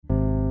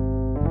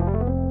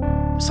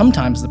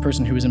sometimes the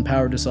person who is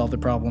empowered to solve the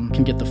problem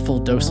can get the full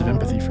dose of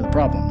empathy for the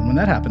problem. And when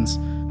that happens,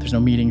 there's no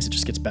meetings, it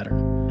just gets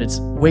better. It's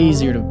way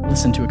easier to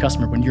listen to a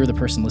customer when you're the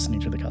person listening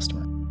to the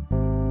customer.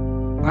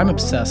 I'm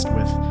obsessed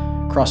with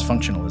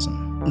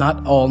cross-functionalism.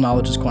 Not all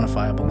knowledge is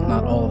quantifiable.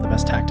 Not all of the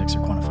best tactics are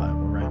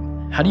quantifiable,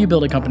 right? How do you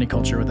build a company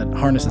culture that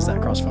harnesses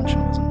that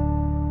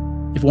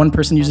cross-functionalism? If one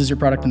person uses your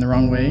product in the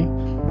wrong way,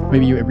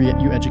 maybe you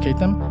educate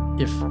them.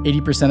 If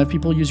 80% of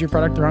people use your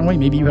product the wrong way,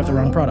 maybe you have the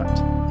wrong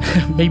product.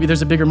 Maybe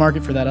there's a bigger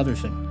market for that other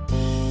thing.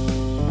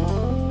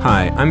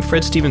 Hi, I'm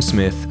Fred Steven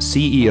Smith,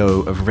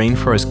 CEO of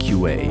Rainforest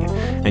QA,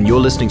 and you're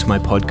listening to my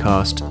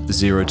podcast,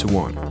 0 to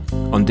 1.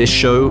 On this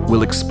show,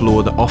 we'll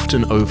explore the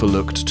often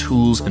overlooked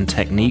tools and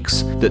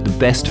techniques that the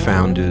best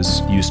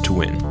founders use to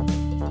win.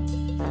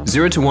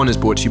 0 to 1 is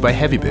brought to you by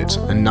Heavybit,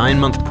 a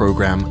 9-month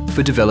program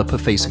for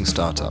developer-facing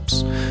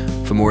startups.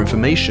 For more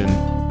information,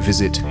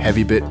 visit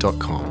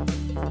heavybit.com.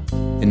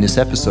 In this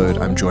episode,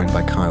 I'm joined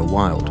by Kyle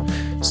Wild,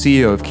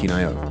 CEO of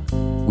Keen.io.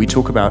 We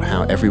talk about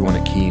how everyone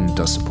at Keen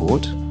does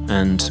support,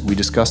 and we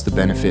discuss the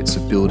benefits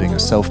of building a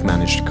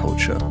self-managed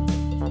culture.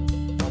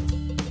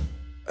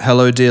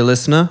 Hello, dear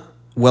listener.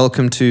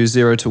 Welcome to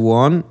 0 to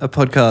 1, a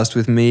podcast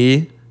with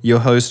me, your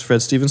host,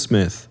 Fred Steven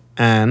Smith,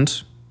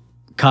 and...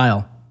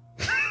 Kyle.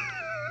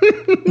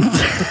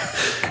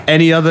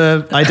 Any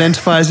other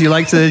identifiers you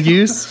like to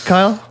use,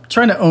 Kyle?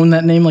 Trying to own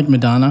that name like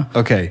Madonna.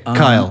 Okay,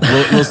 Kyle.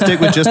 We'll stick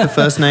with just the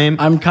first name.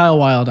 I'm Kyle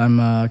Wild.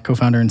 I'm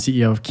co-founder and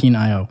CEO of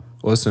Keen.io.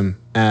 Awesome.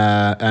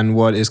 And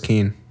what is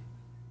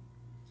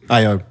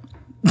Keen.io?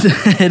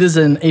 It is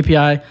an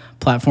API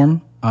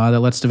platform that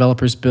lets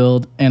developers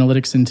build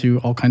analytics into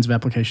all kinds of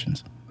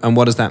applications. And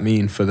what does that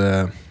mean for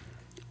the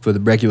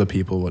regular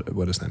people?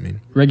 What does that mean?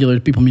 Regular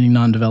people meaning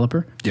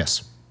non-developer?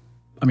 Yes.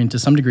 I mean, to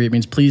some degree, it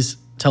means please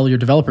tell your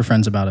developer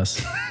friends about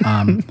us.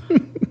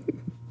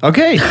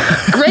 Okay,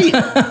 great.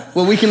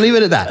 Well, we can leave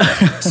it at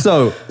that.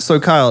 So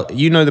Kyle,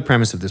 you know the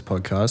premise of this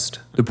podcast.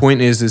 The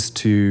point is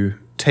to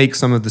take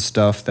some of the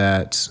stuff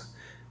that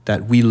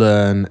we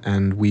learn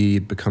and we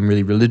become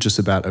really religious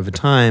about over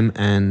time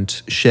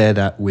and share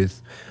that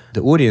with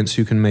the audience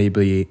who can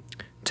maybe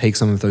take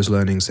some of those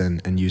learnings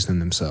and use them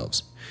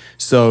themselves.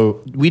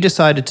 So we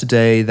decided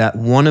today that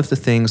one of the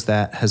things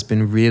that has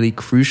been really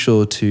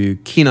crucial to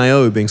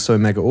Keen.io being so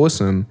mega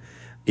awesome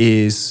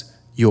is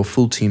your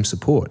full team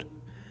support.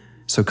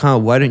 So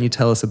Kyle, why don't you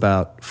tell us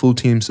about full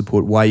team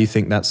support, why you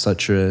think that's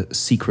such a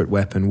secret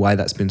weapon, why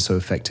that's been so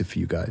effective for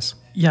you guys?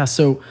 Yeah,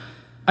 so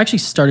I actually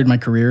started my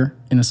career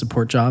in a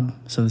support job.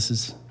 So this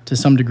is to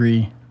some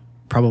degree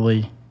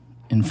probably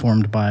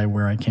informed by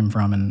where I came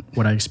from and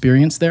what I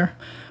experienced there.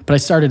 But I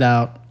started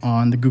out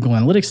on the Google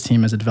Analytics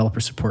team as a developer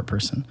support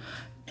person.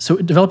 So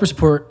developer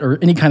support or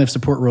any kind of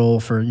support role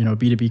for, a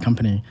B2B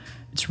company,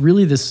 it's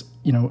really this,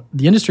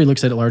 the industry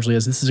looks at it largely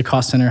as this is a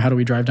cost center. How do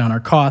we drive down our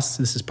costs?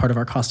 This is part of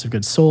our cost of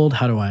goods sold.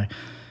 How do I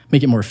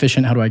make it more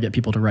efficient? How do I get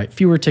people to write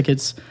fewer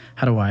tickets?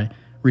 How do I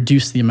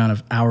reduce the amount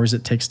of hours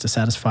it takes to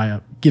satisfy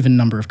a given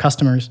number of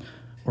customers?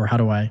 Or how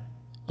do I,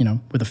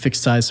 with a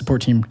fixed size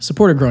support team,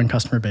 support a growing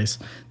customer base?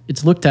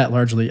 It's looked at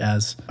largely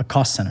as a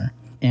cost center.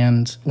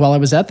 And while I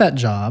was at that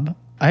job,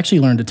 I actually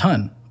learned a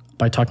ton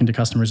by talking to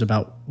customers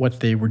about what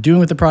they were doing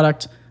with the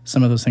product.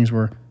 Some of those things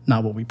were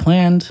not what we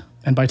planned.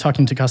 And by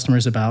talking to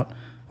customers about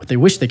what they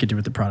wish they could do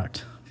with the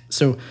product.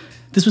 So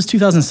this was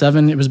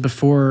 2007. It was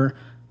before,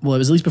 it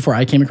was at least before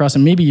I came across,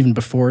 and maybe even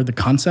before the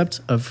concept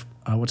of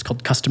what's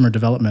called customer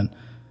development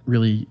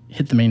really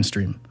hit the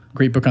mainstream.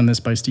 Great book on this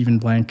by Stephen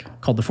Blank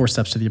called The 4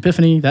 Steps to the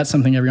Epiphany. That's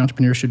something every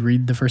entrepreneur should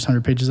read the first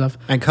 100 pages of.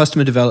 And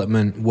customer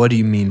development, what do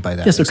you mean by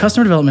that? Yeah, so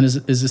customer development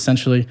is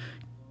essentially,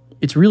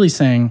 it's really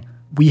saying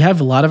we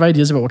have a lot of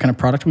ideas about what kind of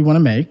product we want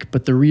to make,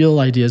 but the real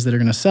ideas that are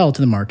going to sell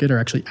to the market are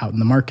actually out in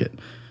the market.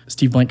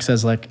 Steve Blank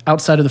says,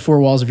 outside of the 4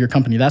 walls of your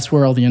company, that's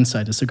where all the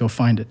insight is, so go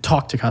find it,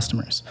 talk to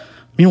customers.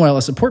 Meanwhile,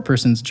 a support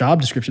person's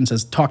job description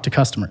says talk to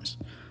customers.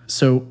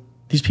 So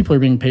these people are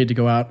being paid to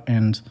go out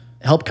and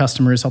help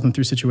customers, help them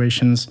through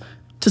situations,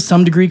 to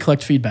some degree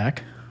collect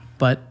feedback,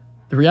 but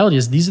the reality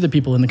is these are the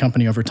people in the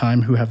company over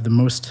time who have the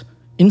most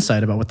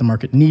insight about what the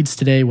market needs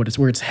today,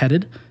 where it's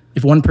headed.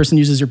 If one person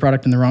uses your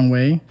product in the wrong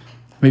way,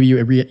 maybe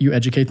you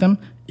educate them.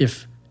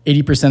 If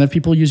 80% of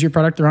people use your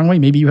product the wrong way,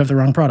 maybe you have the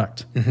wrong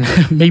product.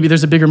 Mm-hmm. Maybe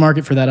there's a bigger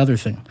market for that other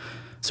thing.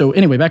 So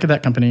anyway, back at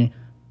that company,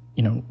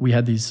 we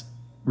had these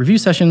review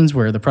sessions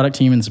where the product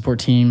team and the support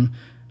team,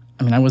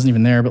 I wasn't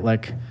even there, but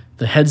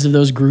the heads of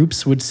those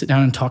groups would sit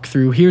down and talk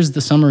through, here's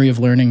the summary of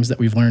learnings that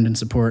we've learned in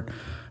support.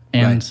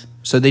 And right.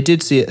 So they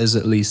did see it as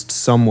at least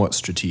somewhat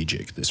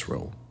strategic, this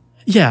role.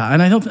 Yeah,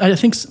 and I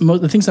think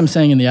the things I'm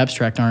saying in the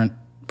abstract aren't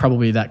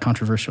probably that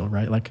controversial,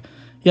 right?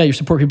 Your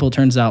support people, it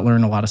turns out,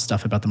 learn a lot of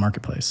stuff about the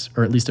marketplace,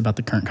 or at least about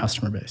the current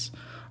customer base.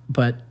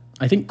 But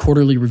I think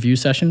quarterly review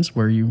sessions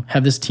where you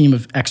have this team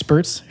of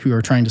experts who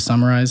are trying to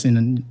summarize in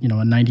a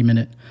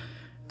 90-minute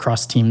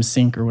cross-team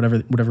sync or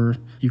whatever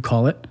you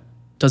call it,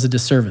 does a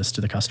disservice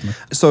to the customer.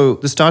 So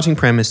the starting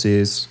premise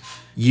is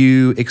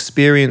you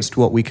experienced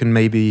what we can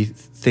maybe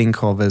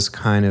think of as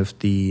kind of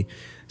the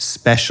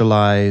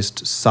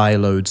specialized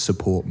siloed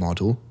support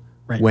model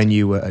when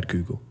you were at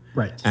Google.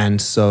 Right. And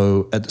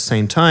so at the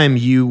same time,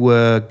 you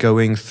were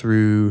going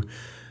through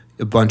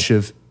a bunch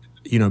of,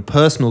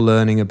 personal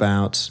learning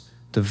about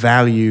the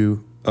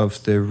value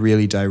of the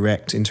really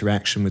direct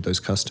interaction with those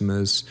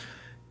customers,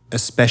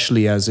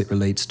 especially as it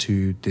relates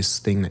to this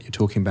thing that you're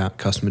talking about,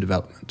 customer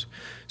development.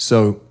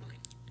 So,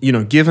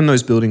 given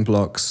those building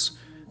blocks,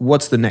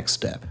 what's the next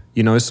step?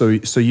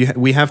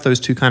 We have those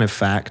two kind of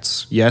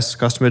facts. Yes,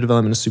 customer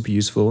development is super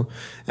useful,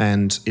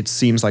 and it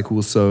seems like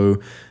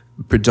also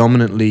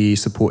predominantly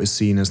support is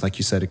seen as, like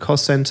you said, a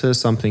cost center,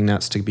 something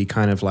that's to be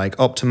kind of like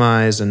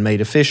optimized and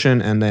made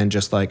efficient, and then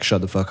just like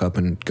shut the fuck up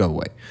and go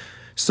away.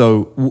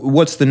 So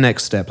what's the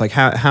next step? Like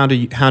how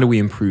do we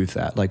improve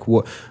that? Like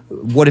what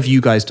have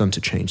you guys done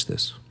to change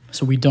this?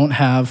 So we don't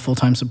have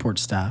full-time support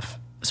staff.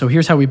 So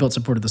here's how we built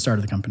support at the start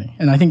of the company.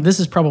 And I think this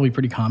is probably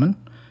pretty common.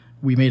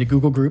 We made a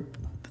Google group.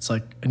 It's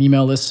like an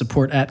email list,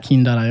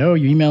 support@keen.io.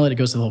 You email it, it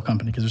goes to the whole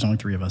company because there's only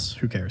 3 of us.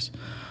 Who cares?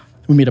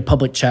 We made a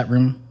public chat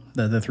room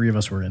that the 3 of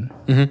us were in.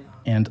 Mm-hmm.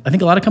 And I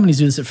think a lot of companies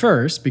do this at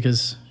first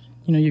because,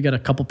 you got a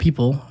couple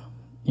people,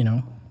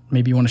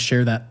 maybe you want to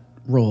share that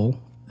role.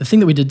 The thing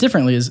that we did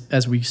differently is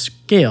as we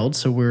scaled,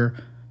 so we're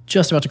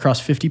just about to cross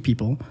 50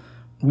 people,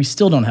 we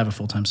still don't have a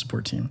full-time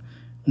support team.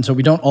 And so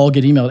we don't all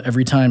get emailed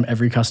every time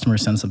every customer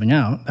sends something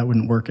out. That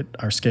wouldn't work at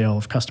our scale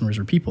of customers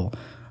or people.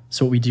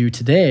 So what we do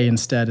today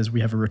instead is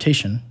we have a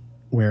rotation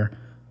where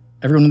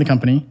everyone in the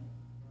company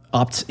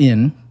opts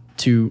in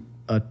to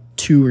a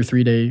 2 or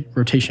 3 day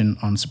rotation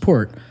on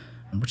support,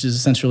 which is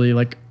essentially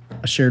like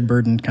a shared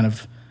burden kind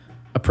of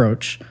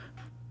approach.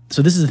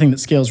 So this is the thing that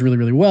scales really,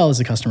 really well as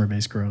the customer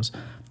base grows.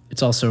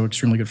 It's also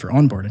extremely good for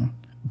onboarding.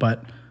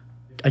 But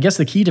I guess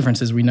the key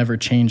difference is we never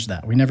changed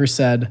that. We never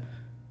said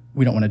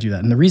we don't want to do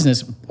that. And the reason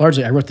is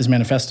largely I wrote this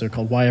manifesto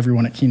called Why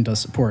Everyone at Keen Does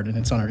Support, and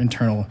it's on our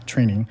internal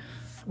training,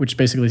 which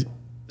basically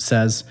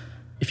says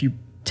if you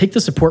take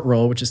the support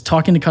role, which is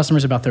talking to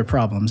customers about their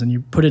problems, and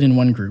you put it in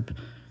one group,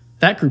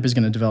 that group is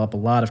going to develop a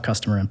lot of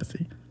customer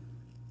empathy.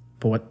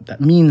 But what that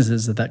means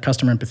is that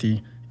customer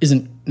empathy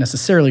isn't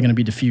necessarily going to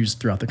be diffused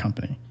throughout the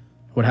company.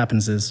 What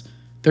happens is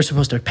they're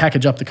supposed to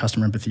package up the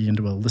customer empathy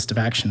into a list of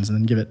actions and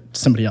then give it to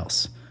somebody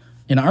else.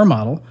 In our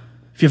model,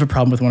 if you have a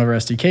problem with one of our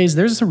SDKs,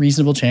 there's a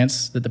reasonable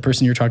chance that the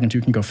person you're talking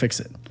to can go fix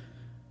it.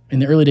 In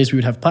the early days, we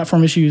would have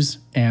platform issues,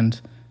 and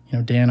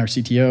Dan, our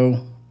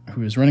CTO,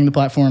 who is running the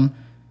platform,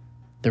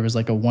 there was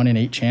like a 1 in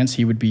 8 chance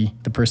he would be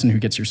the person who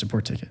gets your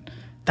support ticket.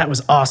 That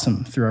was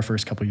awesome through our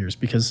first couple of years,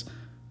 because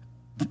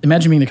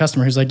imagine being the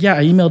customer who's like, yeah,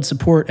 I emailed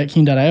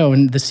support@keen.io,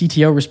 and the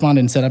CTO responded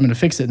and said, I'm going to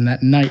fix it. And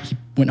that night he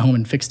went home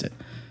and fixed it.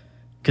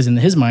 Because in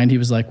his mind, he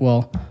was like,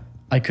 well,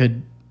 I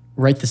could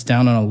write this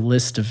down on a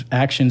list of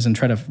actions and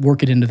try to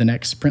work it into the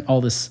next sprint,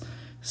 all this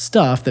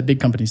stuff that big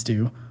companies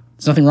do.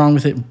 There's nothing wrong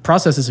with it.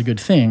 Process is a good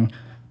thing,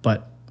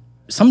 but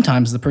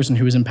sometimes the person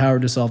who is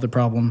empowered to solve the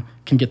problem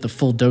can get the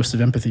full dose of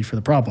empathy for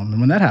the problem.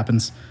 And when that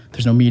happens,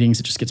 there's no meetings,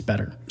 it just gets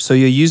better. So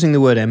you're using the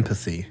word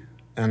empathy.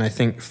 And I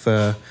think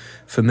for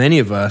many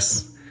of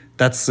us,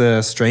 that's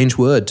a strange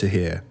word to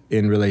hear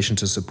in relation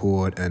to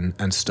support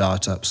and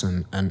startups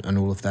and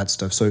all of that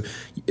stuff. So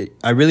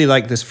I really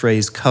like this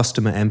phrase,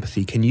 customer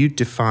empathy. Can you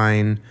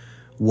define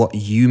what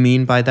you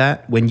mean by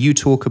that? When you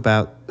talk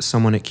about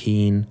someone at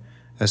Keen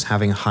as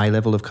having a high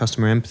level of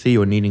customer empathy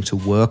or needing to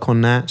work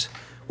on that,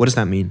 what does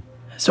that mean?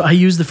 So I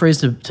use the phrase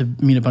to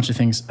mean a bunch of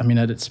things. I mean,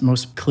 at its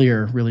most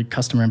clear, really,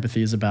 customer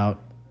empathy is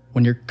about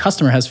when your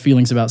customer has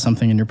feelings about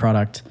something in your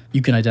product,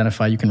 you can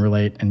identify, you can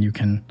relate, and you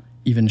can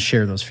even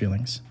share those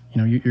feelings.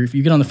 If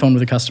you get on the phone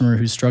with a customer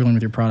who's struggling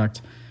with your product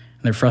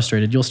and they're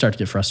frustrated, you'll start to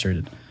get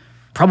frustrated,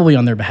 probably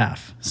on their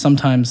behalf.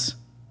 Sometimes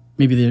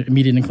maybe the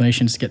immediate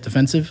inclination is to get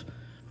defensive,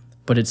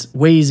 but it's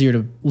way easier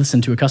to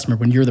listen to a customer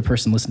when you're the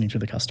person listening to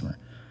the customer.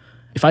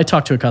 If I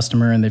talk to a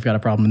customer and they've got a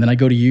problem, and then I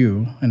go to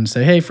you and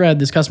say, hey, Fred,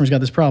 this customer's got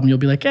this problem, you'll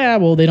be like, yeah,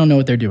 well, they don't know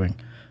what they're doing.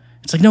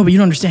 It's like, no, but you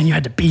don't understand. You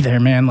had to be there,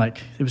 man. Like,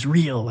 it was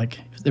real. Like,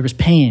 there was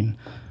pain.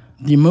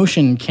 The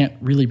emotion can't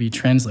really be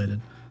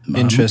translated.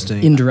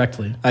 Interesting.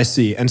 Indirectly. I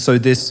see. And so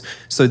this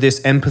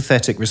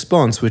empathetic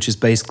response, which is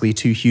basically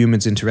two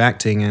humans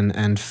interacting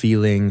and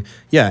feeling,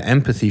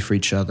 empathy for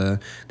each other,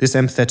 this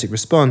empathetic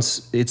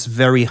response, it's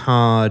very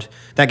hard.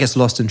 That gets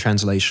lost in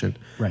translation.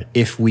 Right.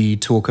 If we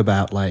talk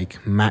about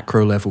like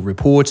macro level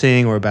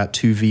reporting or about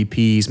 2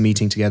 VPs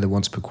meeting together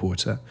once per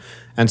quarter.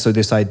 And so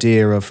this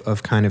idea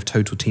of kind of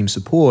total team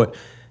support,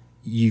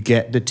 you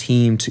get the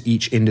team to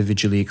each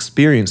individually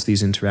experience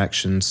these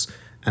interactions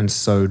and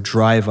so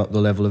drive up the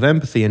level of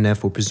empathy and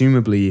therefore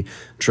presumably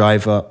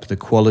drive up the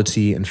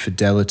quality and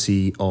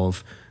fidelity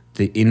of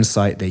the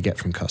insight they get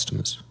from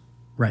customers.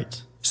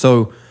 Right.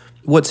 So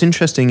what's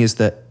interesting is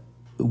that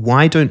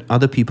why don't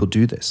other people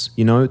do this?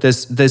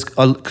 There's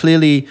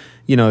clearly,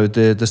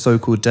 the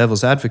so-called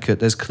devil's advocate,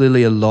 there's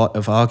clearly a lot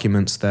of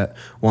arguments that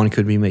one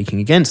could be making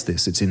against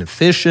this. It's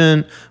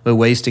inefficient. We're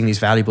wasting these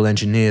valuable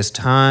engineers'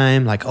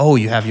 time. Like, oh,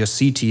 you have your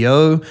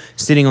CTO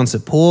sitting on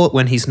support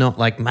when he's not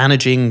like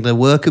managing the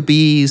worker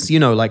bees.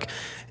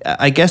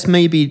 I guess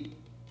maybe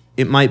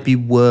it might be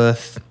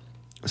worth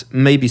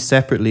maybe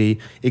separately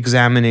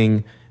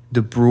examining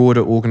the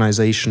broader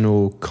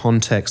organizational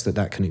context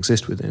that can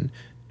exist within.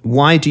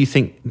 Why do you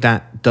think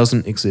that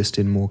doesn't exist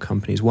in more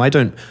companies? Why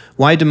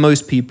do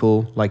most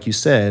people, like you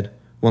said,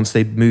 once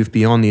they move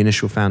beyond the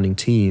initial founding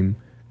team,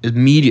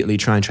 immediately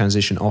try and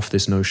transition off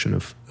this notion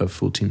of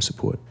full team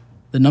support?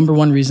 The number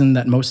one reason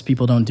that most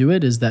people don't do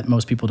it is that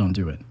most people don't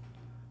do it.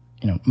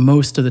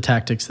 Most of the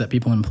tactics that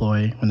people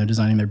employ when they're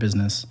designing their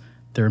business,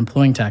 they're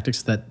employing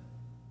tactics that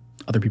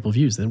other people have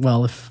used. That,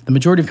 well, if the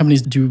majority of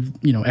companies do,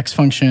 X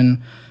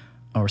function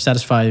or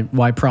satisfy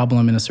Y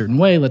problem in a certain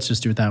way, let's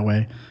just do it that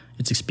way.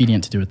 It's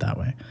expedient to do it that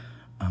way.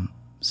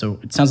 So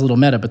it sounds a little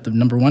meta, but the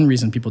number one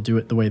reason people do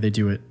it the way they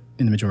do it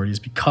in the majority is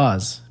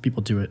because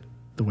people do it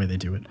the way they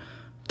do it.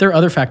 There are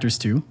other factors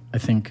too. I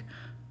think,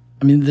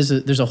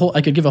 there's a whole,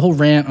 I could give a whole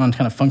rant on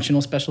kind of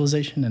functional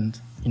specialization,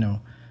 and,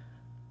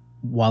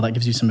 while that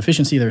gives you some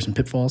efficiency, there are some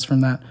pitfalls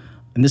from that.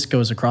 And this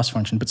goes across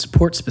function, but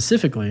support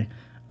specifically,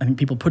 I think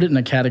people put it in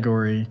a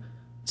category.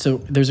 So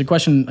there's a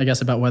question, I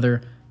guess, about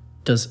whether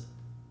does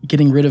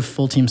getting rid of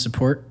full team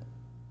support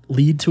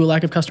lead to a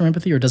lack of customer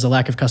empathy, or does a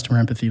lack of customer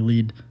empathy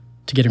lead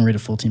to getting rid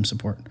of full team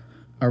support?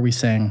 Are we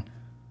saying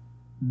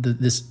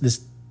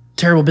this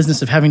terrible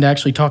business of having to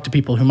actually talk to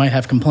people who might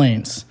have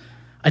complaints,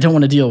 I don't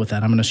want to deal with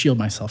that, I'm going to shield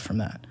myself from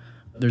that?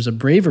 There's a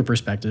braver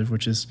perspective,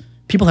 which is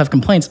people have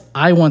complaints,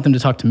 I want them to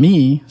talk to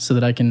me so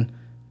that I can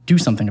do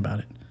something about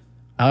it.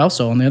 I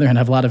also, on the other hand,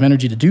 have a lot of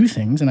energy to do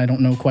things, and I don't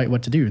know quite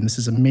what to do. And this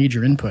is a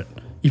major input,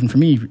 even for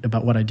me,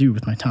 about what I do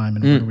with my time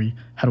and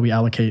how do we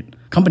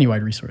allocate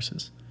company-wide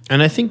resources.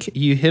 And I think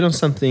you hit on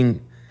something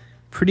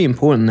pretty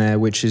important there,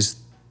 which is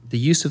the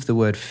use of the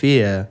word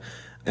fear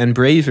and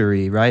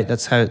bravery, right?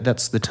 That's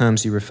the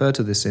terms you refer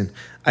to this in.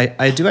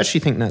 I do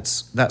actually think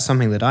that's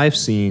something that I've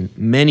seen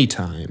many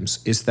times,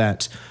 is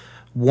that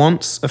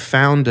once a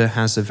founder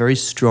has a very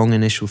strong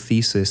initial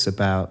thesis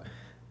about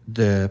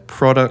the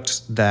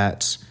product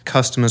that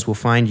customers will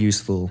find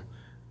useful,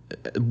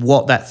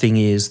 what that thing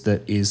is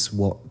that is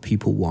what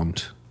people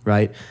want,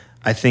 right?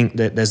 I think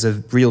that there's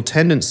a real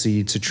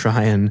tendency to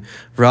try and,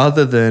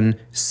 rather than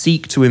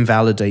seek to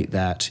invalidate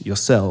that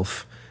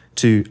yourself,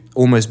 to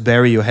almost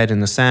bury your head in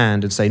the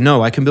sand and say,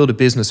 no, I can build a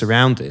business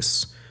around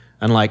this,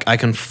 and I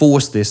can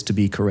force this to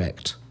be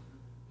correct.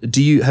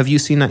 Have you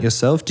seen that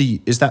yourself?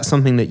 Is that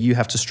something that you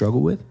have to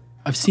struggle with?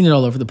 I've seen it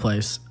all over the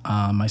place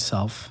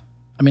myself.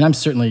 I'm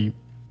certainly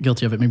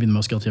guilty of it, maybe the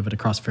most guilty of it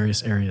across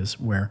various areas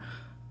where,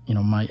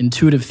 my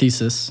intuitive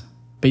thesis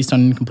based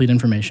on incomplete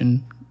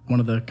information, one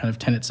of the kind of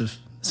tenets of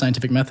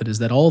scientific method is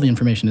that all the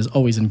information is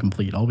always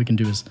incomplete. All we can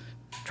do is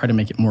try to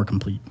make it more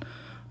complete.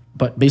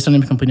 But based on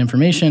incomplete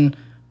information,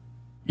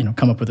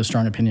 come up with a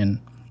strong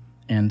opinion.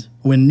 And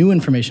when new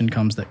information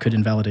comes that could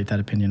invalidate that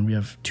opinion, we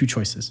have two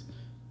choices.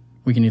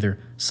 We can either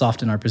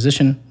soften our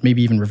position,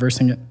 maybe even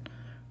reversing it,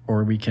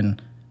 or we can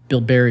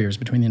build barriers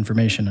between the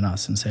information and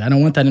us and say, I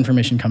don't want that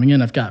information coming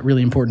in. I've got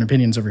really important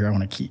opinions over here I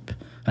want to keep.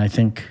 And I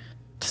think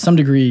to some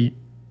degree,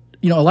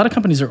 a lot of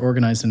companies are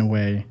organized in a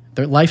way,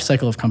 their life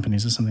cycle of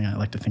companies is something I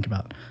like to think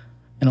about.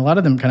 And a lot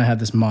of them kind of have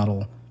this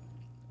model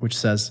which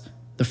says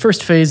the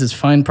first phase is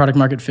find product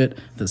market fit,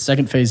 the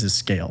second phase is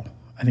scale.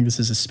 I think this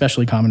is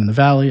especially common in the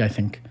Valley. I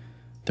think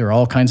there are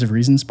all kinds of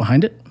reasons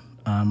behind it.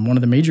 One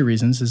of the major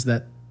reasons is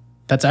that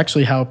that's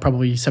actually how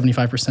probably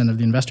 75% of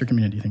the investor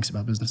community thinks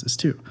about businesses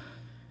too.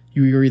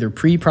 You're either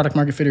pre-product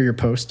market fit or you're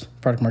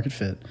post-product market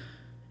fit.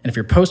 And if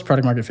you're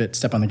post-product market fit,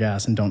 step on the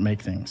gas and don't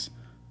make things.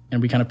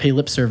 And we kind of pay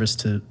lip service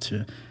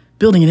to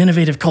building an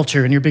innovative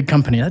culture in your big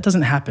company. That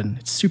doesn't happen.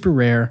 It's super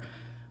rare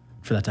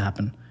for that to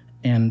happen.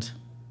 And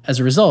as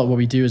a result, what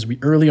we do is we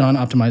early on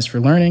optimize for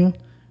learning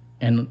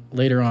and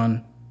later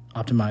on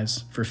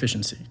optimize for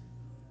efficiency.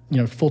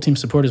 Full team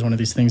support is one of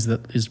these things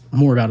that is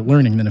more about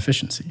learning than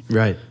efficiency.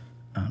 Right.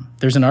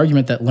 There's an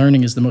argument that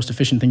learning is the most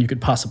efficient thing you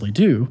could possibly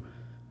do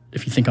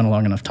if you think on a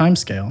long enough time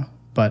scale,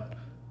 but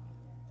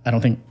I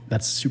don't think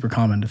that's super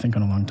common to think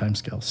on a long time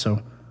scale.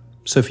 So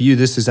for you,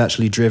 this is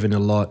actually driven a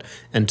lot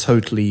and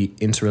totally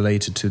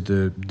interrelated to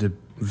the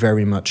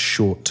very much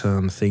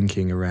short-term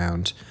thinking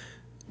around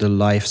the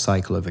life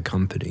cycle of a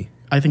company.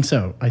 I think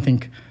so.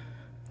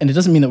 And it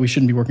doesn't mean that we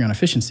shouldn't be working on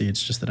efficiency.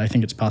 It's just that I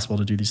think it's possible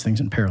to do these things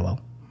in parallel.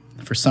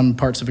 For some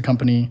parts of a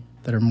company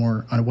that are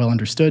more well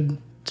understood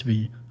to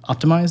be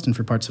optimized, and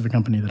for parts of a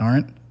company that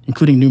aren't,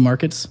 including new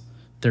markets,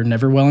 they're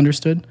never well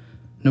understood.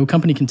 No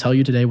company can tell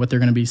you today what they're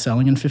going to be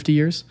selling in 50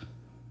 years.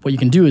 What you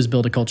can do is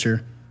build a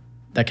culture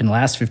that can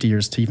last 50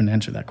 years to even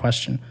answer that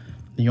question.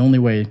 The only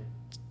way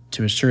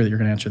to assure that you're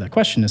going to answer that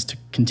question is to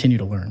continue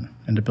to learn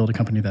and to build a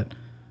company that,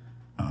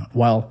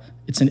 while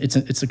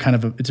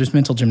there's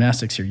mental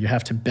gymnastics here. You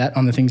have to bet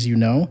on the things you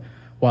know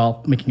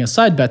while making a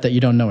side bet that you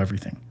don't know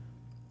everything.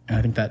 And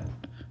I think that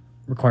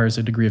requires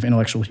a degree of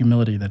intellectual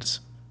humility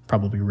that's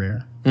probably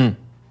rare.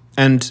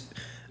 And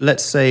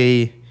let's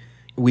say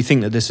we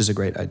think that this is a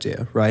great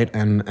idea, right?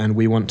 And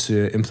we want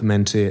to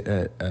implement it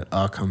at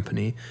our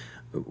company.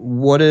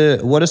 What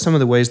are some of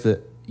the ways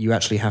that you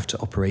actually have to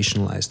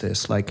operationalize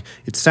this. Like,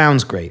 it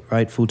sounds great,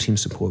 right? Full team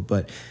support,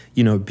 but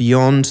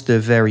beyond the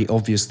very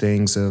obvious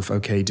things of,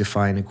 okay,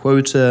 define a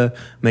quota,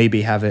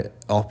 maybe have it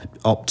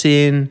opt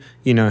in,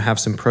 have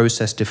some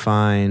process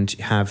defined,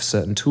 have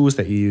certain tools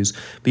that you use.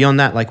 Beyond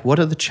that, like, what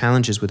are the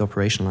challenges with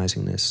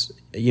operationalizing this?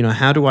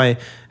 How do I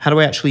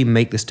actually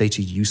make this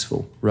data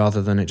useful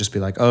rather than it just be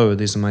like, oh,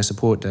 these are my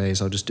support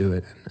days, I'll just do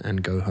it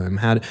and go home?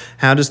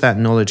 How does that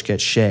knowledge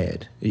get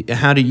shared?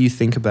 How do you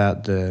think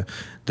about the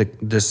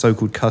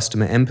so-called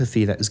customer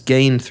empathy that is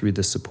gained through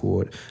the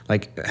support,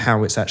 like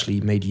how it's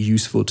actually made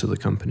useful to the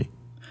company?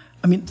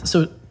 I mean,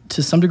 so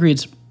to some degree,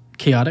 it's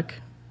chaotic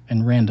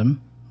and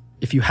random.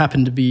 If you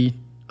happen to be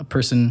a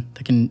person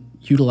that can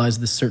utilize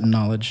this certain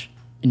knowledge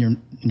in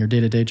your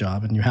day-to-day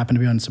job, and you happen to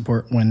be on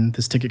support when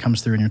this ticket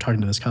comes through and you're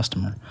talking to this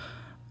customer,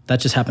 that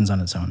just happens on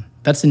its own.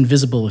 That's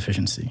invisible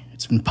efficiency.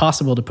 It's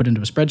impossible to put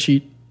into a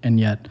spreadsheet, and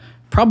yet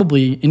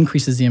probably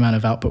increases the amount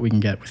of output we can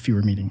get with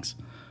fewer meetings.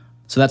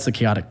 So that's the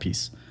chaotic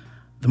piece.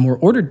 The more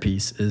ordered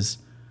piece is,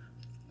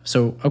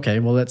 okay,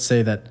 well, let's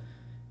say that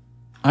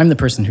I'm the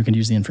person who can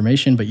use the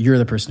information, but you're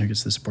the person who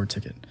gets the support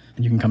ticket.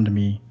 And you can come to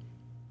me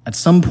at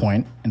some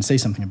point and say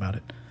something about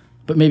it.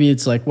 But maybe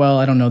it's like, well,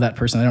 I don't know that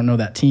person, I don't know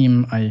that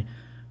team,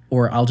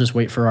 or I'll just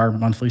wait for our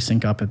monthly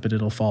sync up, but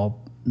it'll fall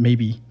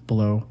maybe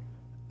below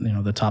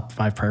the top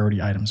 5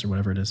 priority items or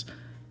whatever it is.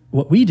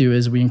 What we do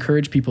is we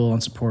encourage people on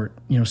support,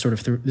 sort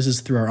of this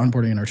is through our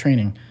onboarding and our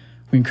training,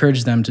 we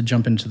encourage them to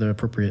jump into the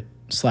appropriate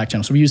Slack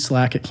channel. So we use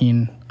Slack at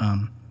Keen,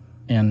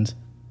 and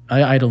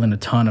I idle in a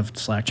ton of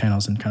Slack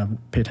channels and kind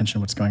of pay attention to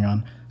what's going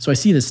on. So I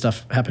see this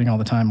stuff happening all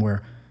the time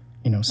where,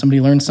 somebody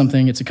learns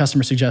something, it's a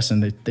customer suggestion,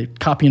 they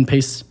copy and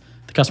paste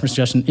the customer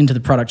suggestion into the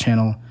product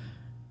channel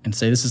and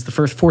say, this is the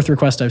fourth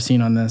request I've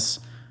seen on this.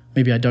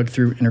 Maybe I dug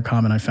through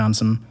Intercom and I found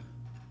some,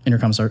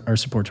 Intercom's our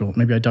support tool.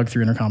 Maybe I dug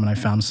through Intercom and I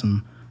found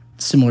some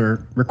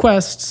similar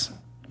requests,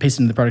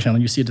 pasted into the product channel,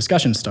 and you see a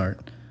discussion start.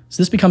 So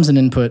this becomes an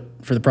input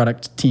for the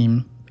product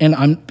team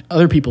and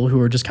other people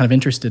who are just kind of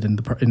interested in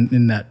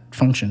in that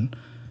function.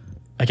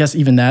 I guess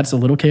even that's a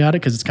little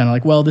chaotic because it's kind of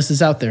like, well, this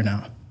is out there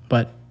now.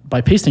 But by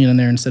pasting it in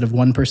there instead of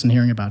one person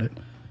hearing about it,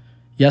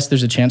 yes,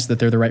 there's a chance that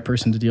they're the right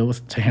person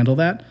to handle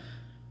that.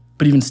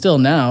 But even still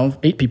now,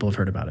 8 people have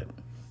heard about it.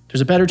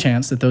 There's a better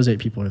chance that those 8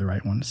 people are the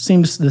right ones.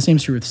 The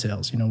same's true with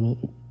sales. We'll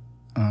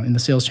in the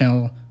sales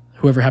channel,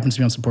 whoever happens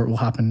to be on support will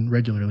hop in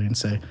regularly and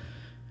say,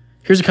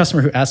 here's a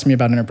customer who asked me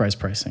about enterprise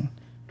pricing.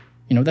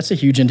 That's a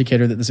huge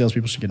indicator that the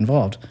salespeople should get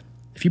involved.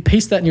 If you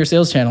paste that in your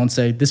sales channel and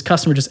say, this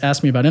customer just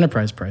asked me about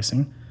enterprise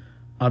pricing,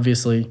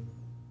 obviously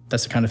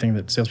that's the kind of thing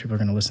that salespeople are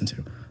going to listen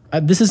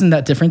to. This isn't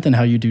that different than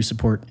how you do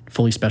support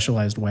fully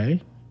specialized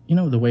way,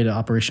 the way to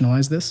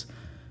operationalize this.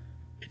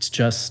 It's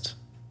just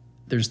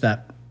there's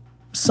that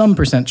some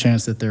 %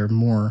 chance that they're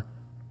more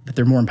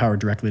empowered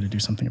directly to do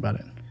something about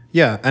it.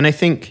 Yeah, and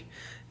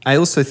I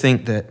also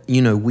think that,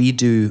 we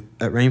do,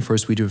 at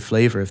Rainforest, we do a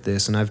flavor of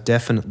this, and I've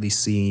definitely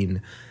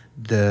seen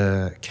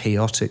the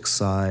chaotic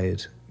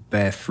side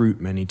bear fruit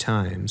many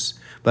times.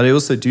 But I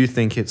also do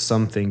think it's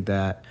something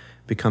that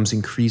becomes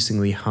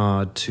increasingly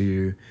hard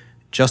to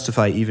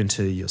justify even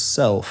to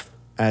yourself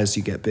as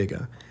you get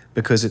bigger.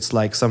 Because it's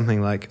like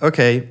something like,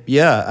 okay,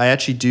 yeah, I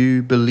actually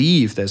do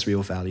believe there's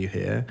real value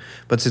here,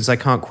 but since I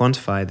can't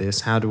quantify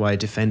this, how do I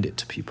defend it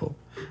to people?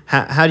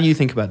 How do you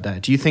think about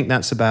that? Do you think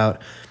that's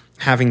about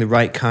having the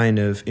right kind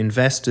of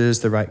investors,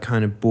 the right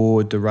kind of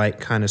board, the right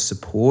kind of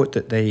support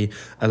that they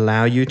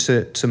allow you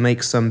to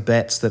make some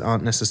bets that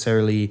aren't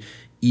necessarily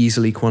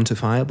easily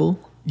quantifiable?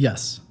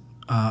 Yes.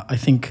 I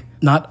think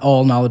not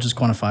all knowledge is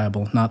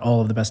quantifiable. Not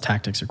all of the best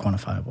tactics are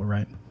quantifiable,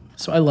 right?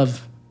 So I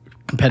love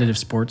competitive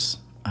sports.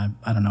 I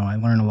don't know, I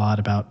learn a lot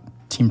about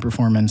team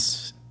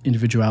performance,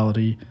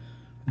 individuality,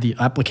 the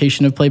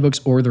application of playbooks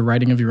or the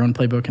writing of your own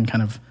playbook, and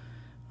kind of,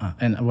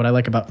 and what I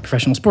like about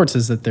professional sports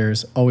is that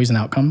there's always an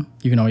outcome.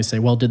 You can always say,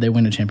 well, did they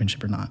win a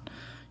championship or not?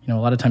 A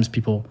lot of times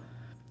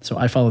so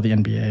I follow the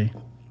NBA,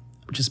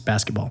 which is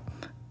basketball,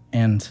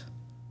 and...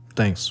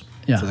 Thanks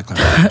yeah. for the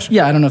clarification.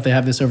 Yeah, I don't know if they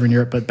have this over in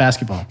Europe, but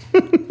basketball.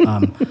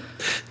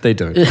 They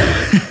don't.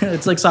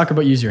 It's like soccer,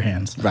 but use your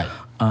hands. Right.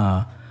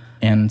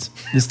 And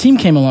this team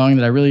came along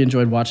that I really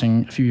enjoyed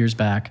watching a few years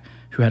back,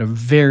 who had a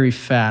very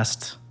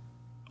fast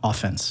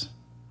offense,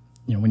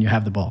 when you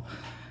have the ball.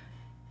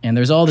 And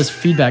there's all this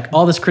feedback,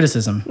 all this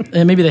criticism.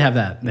 And maybe they have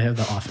that. They have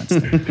the offense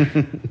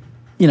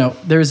there.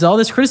 There's all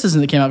this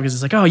criticism that came out because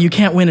it's like, oh, you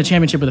can't win a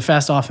championship with a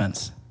fast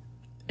offense.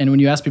 And when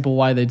you ask people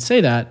why they'd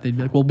say that, they'd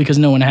be like, well, because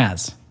no one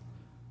has.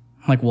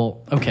 I'm like,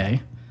 well,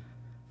 okay.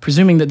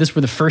 Presuming that this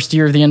were the first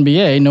year of the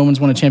NBA, no one's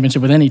won a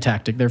championship with any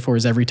tactic, therefore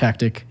is every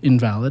tactic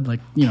invalid?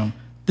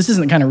 This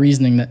isn't the kind of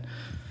reasoning that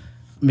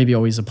maybe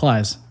always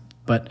applies.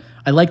 But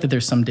I like that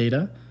there's some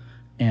data.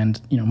 And,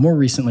 more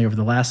recently, over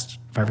the last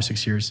 5 or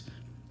 6 years,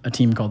 a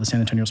team called the San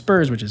Antonio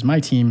Spurs, which is my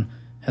team,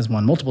 has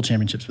won multiple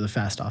championships with a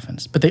fast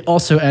offense. But they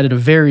also added a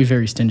very,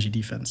 very stingy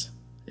defense.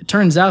 It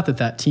turns out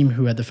that team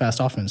who had the fast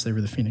offense, they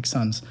were the Phoenix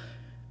Suns.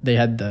 They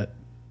had the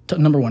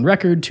number 1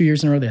 record 2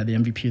 years in a row. They had the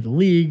MVP of the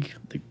league.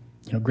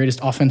 greatest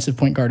offensive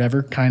point guard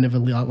ever, kind of a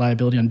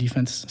liability on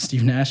defense,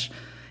 Steve Nash.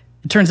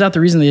 It turns out the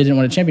reason they didn't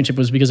win a championship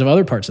was because of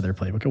other parts of their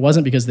playbook. It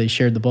wasn't because they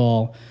shared the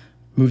ball,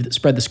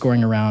 spread the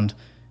scoring around,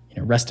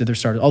 rested their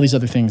starters, all these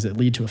other things that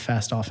lead to a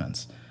fast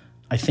offense.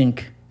 I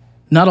think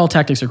not all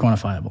tactics are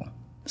quantifiable.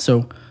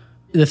 So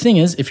the thing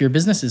is, if your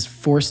business is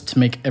forced to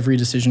make every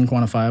decision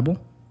quantifiable,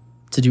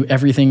 to do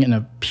everything in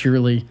a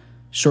purely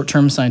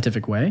short-term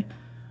scientific way,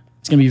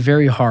 it's going to be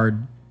very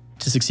hard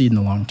to succeed in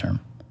the long term.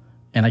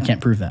 And I can't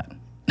prove that.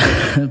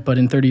 But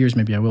in 30 years,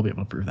 maybe I will be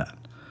able to prove that.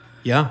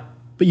 Yeah.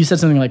 But you said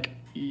something like,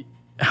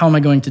 how am I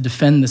going to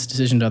defend this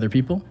decision to other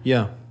people?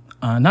 Yeah.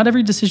 Not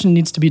every decision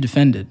needs to be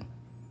defended.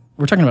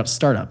 We're talking about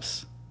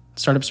startups.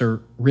 Startups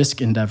are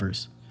risk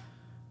endeavors.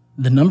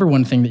 The number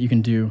one thing that you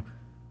can do,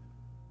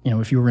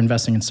 if you were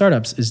investing in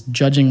startups, is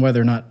judging whether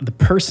or not the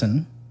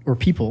person or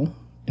people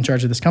in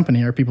charge of this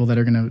company are people that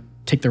are going to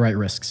take the right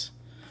risks.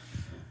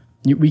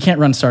 We can't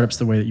run startups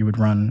the way that you would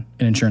run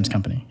an insurance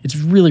company. It's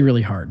really,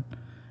 really hard.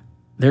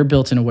 They're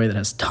built in a way that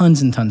has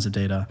tons and tons of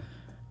data,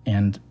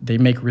 and they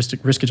make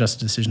risk-adjusted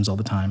decisions all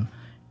the time,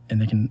 and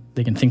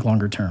they can think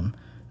longer term.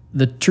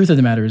 The truth of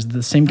the matter is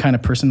the same kind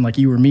of person like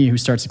you or me who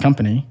starts a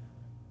company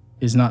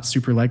is not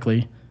super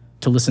likely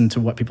to listen to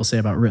what people say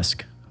about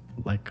risk.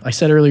 Like I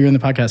said earlier in the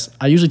podcast,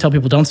 I usually tell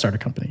people don't start a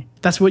company.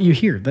 That's what you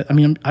hear.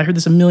 I heard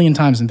this a million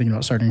times in thinking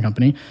about starting a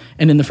company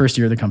and in the first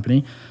year of the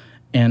company.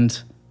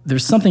 And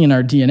there's something in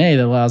our DNA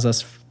that allows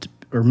us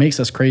or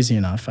makes us crazy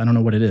enough, I don't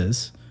know what it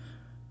is,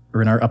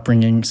 or in our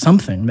upbringing,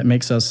 something that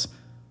makes us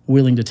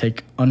willing to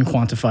take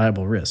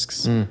unquantifiable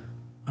risks.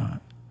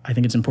 I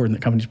think it's important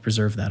that companies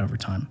preserve that over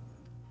time.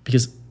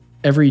 Because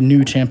every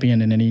new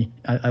champion in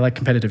I like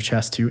competitive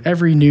chess too,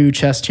 every new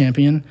chess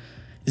champion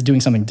is doing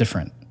something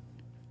different.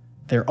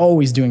 They're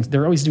always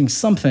doing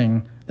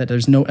something that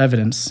there's no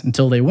evidence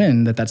until they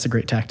win that's a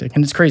great tactic.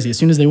 And it's crazy. As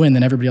soon as they win,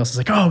 then everybody else is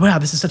like, oh, wow,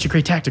 this is such a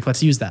great tactic.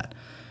 Let's use that.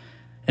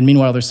 And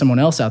meanwhile, there's someone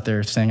else out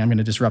there saying, I'm going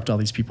to disrupt all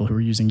these people who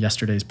are using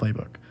yesterday's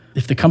playbook.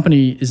 If the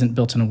company isn't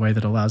built in a way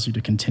that allows you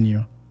to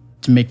continue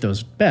to make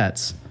those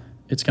bets,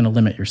 it's going to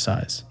limit your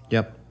size.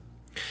 Yep.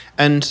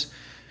 And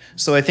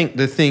so I think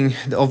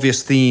the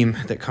obvious theme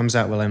that comes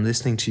out while I'm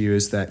listening to you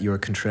is that you're a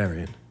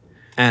contrarian.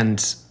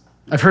 And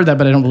I've heard that,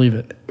 but I don't believe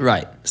it.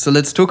 Right. So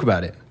let's talk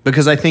about it.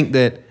 Because I think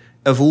that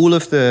of all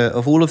of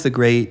the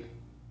great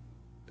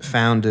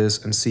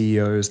founders and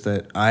CEOs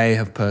that I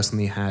have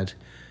personally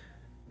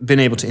been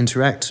able to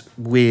interact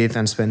with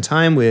and spend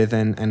time with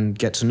and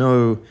get to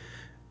know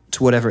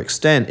to whatever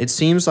extent, it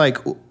seems like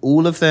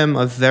all of them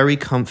are very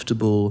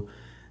comfortable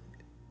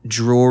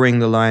drawing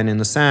the line in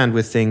the sand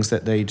with things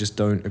that they just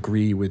don't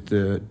agree with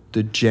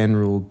the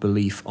general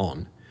belief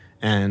on.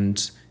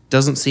 And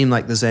doesn't seem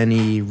like there's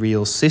any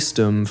real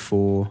system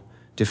for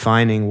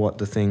defining what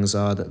the things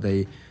are that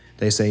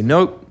they say,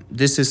 nope,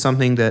 this is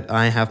something that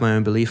I have my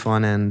own belief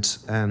on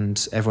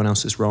and everyone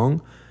else is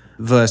wrong,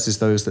 versus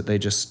those that they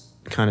just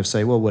kind of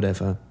say, well,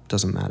 whatever,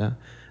 doesn't matter.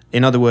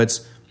 In other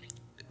words,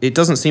 it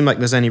doesn't seem like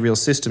there's any real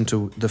system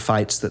to the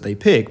fights that they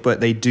pick,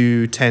 but they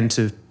do tend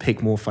to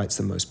pick more fights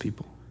than most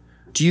people.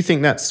 Do you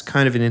think that's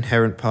kind of an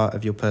inherent part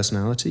of your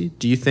personality?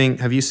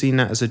 Have you seen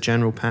that as a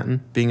general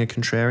pattern, being a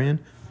contrarian?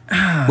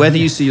 Whether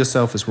you see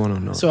yourself as one or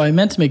not. So I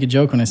meant to make a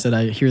joke when I said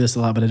I hear this a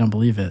lot, but I don't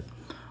believe it.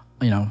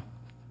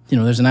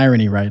 There's an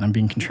irony, right? I'm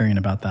being contrarian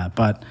about that,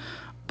 but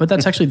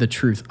that's actually the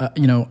truth.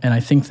 And I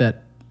think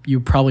that you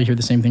probably hear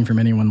the same thing from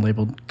anyone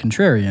labeled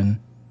contrarian.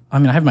 I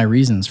have my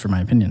reasons for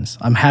my opinions.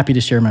 I'm happy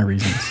to share my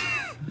reasons.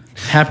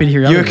 Happy to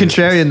hear. You're a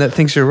contrarian that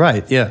thinks you're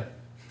right. Yeah,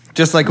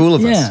 just like all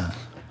of us. Yeah.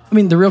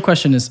 The real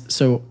question is,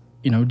 so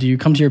do you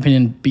come to your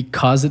opinion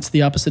because it's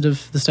the opposite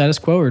of the status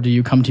quo, or do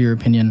you come to your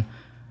opinion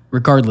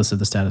regardless of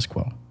the status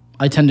quo?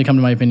 I tend to come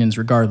to my opinions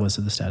regardless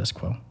of the status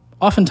quo.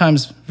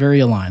 Oftentimes very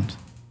aligned,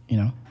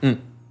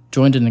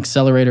 Joined an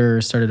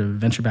accelerator, started a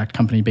venture-backed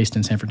company based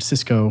in San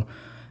Francisco,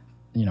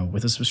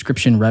 with a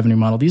subscription revenue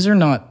model. These are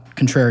not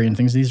contrarian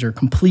things. These are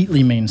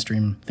completely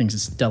mainstream things.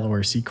 It's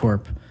Delaware C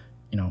Corp,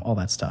 all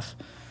that stuff.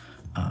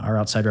 Our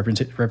outside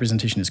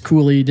representation is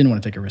Cooley. Didn't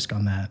want to take a risk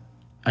on that.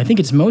 I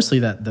think it's mostly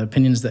that the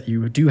opinions that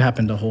you do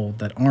happen to hold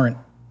that aren't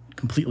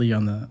completely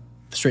on the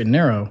straight and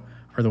narrow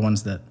are the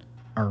ones that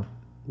are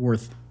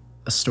worth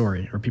a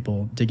story or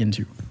people dig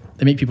into.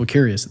 They make people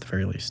curious at the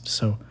very least.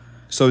 So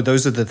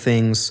those are the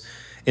things.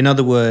 In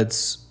other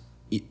words,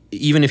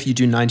 even if you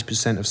do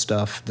 90% of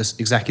stuff that's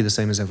exactly the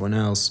same as everyone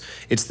else,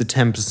 it's the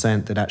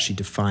 10% that actually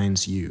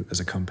defines you as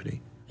a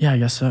company. Yeah, I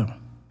guess so.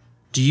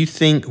 Do you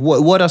think,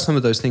 what are some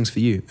of those things for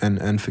you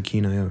and for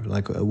Keen.io?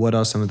 Like, what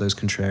are some of those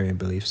contrarian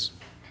beliefs?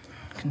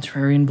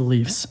 Contrarian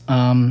beliefs.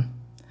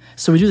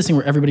 So we do this thing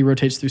where everybody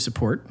rotates through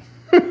support,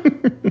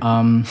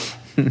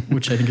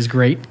 which I think is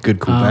great. Good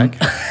callback.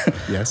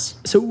 Yes.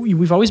 So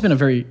we've always been a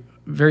very,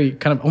 very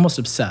kind of almost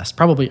obsessed.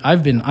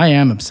 I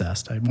am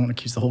obsessed. I won't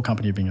accuse the whole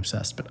company of being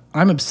obsessed, but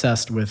I'm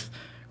obsessed with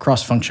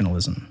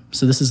cross-functionalism.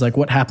 So this is like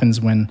what happens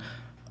when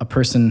a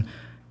person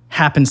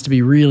happens to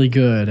be really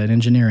good at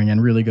engineering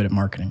and really good at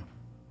marketing.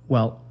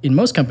 Well, in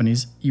most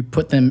companies, you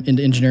put them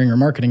into engineering or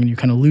marketing and you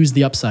kind of lose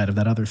the upside of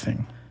that other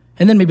thing.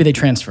 And then maybe they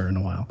transfer in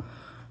a while.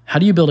 How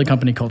do you build a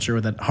company culture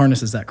that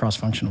harnesses that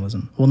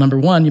cross-functionalism? Well, number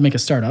one, you make a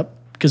startup,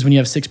 because when you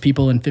have 6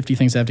 people and 50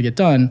 things that have to get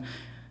done,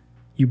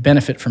 you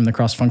benefit from the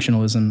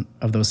cross-functionalism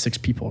of those 6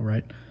 people,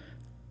 right?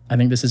 I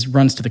think this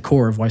runs to the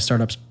core of why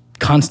startups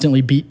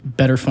constantly beat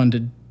better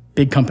funded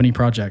big company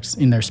projects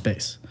in their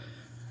space.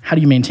 How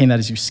do you maintain that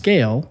as you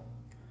scale?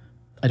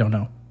 I don't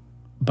know.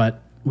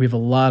 But we have a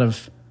lot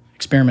of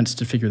experiments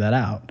to figure that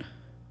out.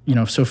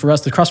 So for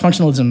us, the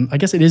cross-functionalism, I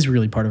guess it is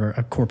really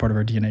a core part of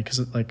our DNA, because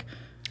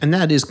and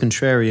that is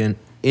contrarian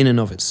in and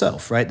of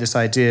itself, right? This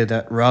idea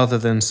that rather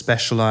than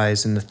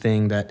specialize in the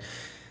thing that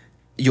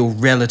you're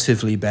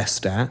relatively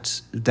best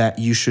at, that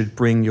you should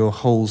bring your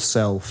whole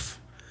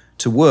self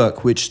to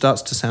work, which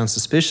starts to sound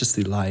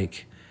suspiciously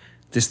like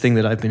this thing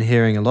that I've been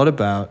hearing a lot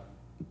about,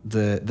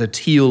 the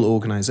teal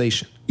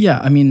organization.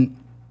 Yeah, I mean,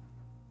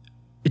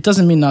 it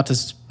doesn't mean not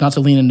to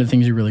lean into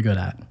things you're really good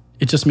at.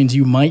 It just means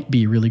you might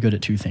be really good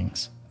at 2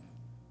 things.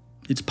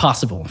 It's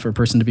possible for a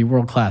person to be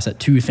world-class at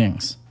 2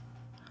 things.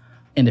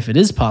 And if it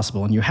is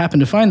possible and you happen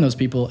to find those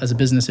people as a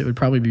business, it would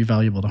probably be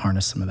valuable to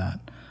harness some of that.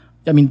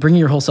 I mean, bringing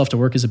your whole self to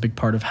work is a big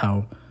part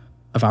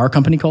of our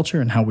company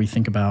culture and how we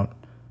think about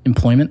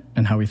employment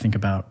and how we think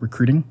about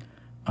recruiting.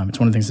 It's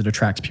one of the things that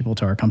attracts people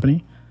to our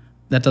company.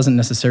 That doesn't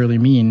necessarily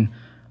mean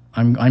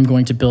I'm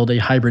going to build a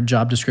hybrid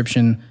job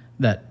description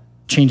that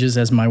changes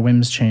as my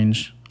whims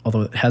change,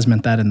 although it has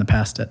meant that in the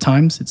past at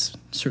times. It's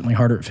certainly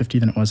harder at 50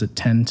 than it was at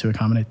 10 to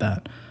accommodate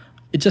that.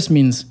 It just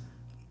means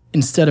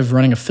instead of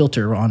running a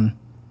filter on,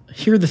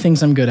 here are the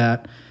things I'm good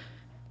at,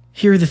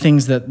 here are the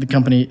things that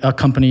a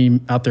company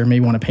out there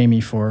may want to pay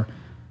me for,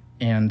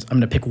 and I'm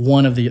going to pick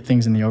one of the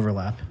things in the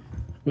overlap.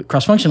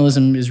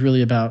 Cross-functionalism is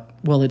really about,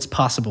 well, it's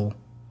possible.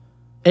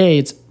 A,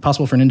 it's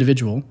possible for an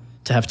individual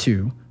to have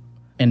 2,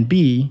 and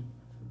B,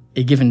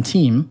 a given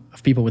team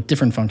of people with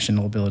different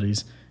functional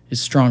abilities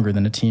is stronger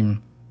than a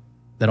team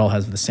that all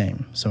has the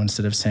same. So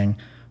instead of saying,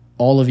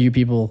 all of you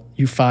people,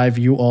 you 5,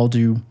 you all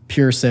do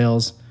pure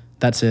sales,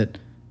 that's it,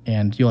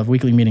 and you'll have a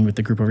weekly meeting with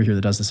the group over here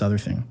that does this other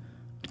thing,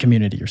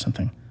 community or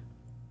something.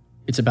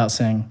 It's about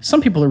saying,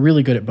 some people are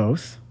really good at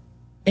both,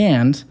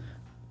 and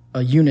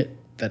a unit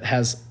that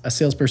has a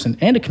salesperson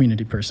and a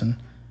community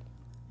person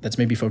that's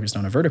maybe focused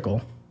on a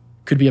vertical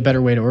could be a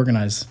better way to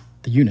organize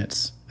the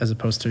units, as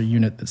opposed to a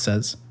unit that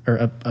says,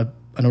 or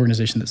an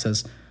organization that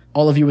says,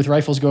 all of you with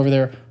rifles go over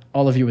there,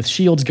 all of you with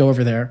shields go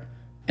over there,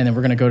 and then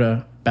we're going to go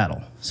to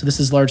battle. So this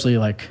is largely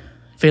like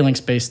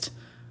phalanx-based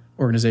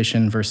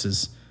organization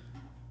versus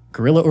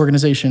guerrilla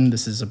organization.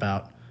 This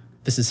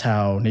is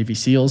how Navy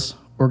SEALs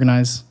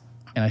organize.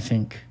 And I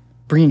think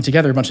bringing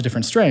together a bunch of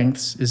different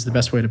strengths is the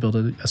best way to build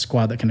a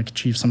squad that can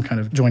achieve some kind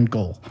of joint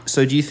goal.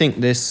 So do you think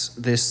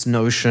this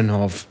notion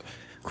of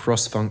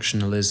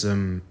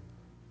cross-functionalism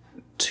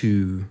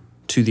to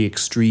the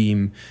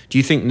extreme, do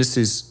you think this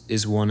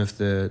is one of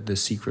the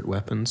secret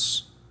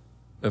weapons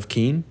of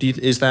Keen?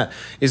 Is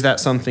that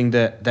something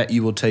that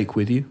you will take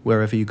with you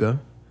wherever you go?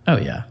 Oh,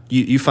 yeah.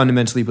 You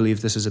fundamentally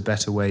believe this is a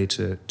better way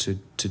to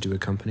do a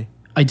company?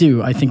 I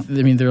do. I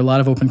mean, there are a lot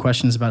of open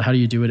questions about how do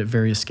you do it at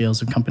various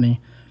scales of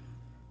company.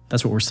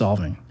 That's what we're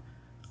solving.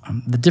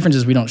 The difference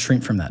is we don't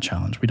shrink from that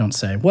challenge. We don't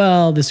say,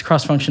 well, this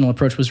cross-functional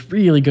approach was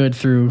really good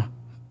through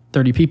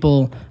 30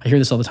 people. I hear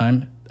this all the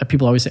time.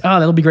 People always say, oh,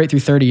 that'll be great through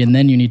 30, and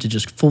then you need to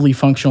just fully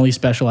functionally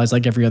specialize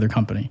like every other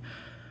company.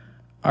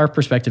 Our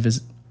perspective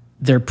is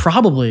there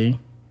probably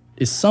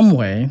is some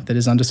way that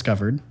is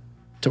undiscovered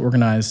to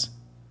organize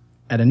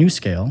at a new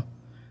scale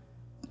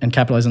and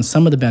capitalize on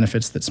some of the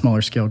benefits that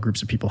smaller scale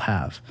groups of people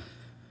have.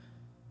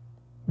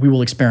 We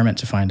will experiment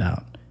to find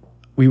out.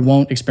 We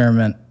won't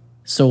experiment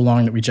so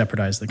long that we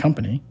jeopardize the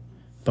company,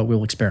 but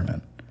we'll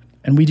experiment.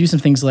 And we do some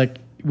things like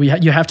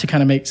you have to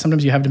kind of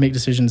sometimes you have to make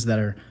decisions that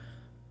are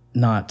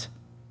not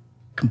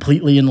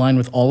completely in line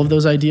with all of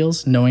those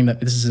ideals, knowing that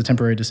this is a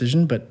temporary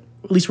decision, but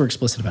at least we're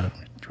explicit about it.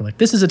 We're like,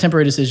 this is a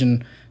temporary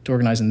decision to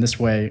organize in this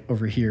way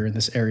over here in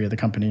this area of the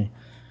company.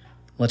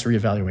 Let's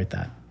reevaluate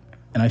that.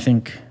 And I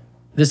think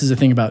this is the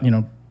thing about,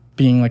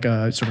 being like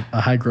a sort of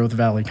a high growth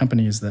valley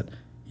company is that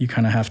you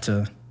kind of have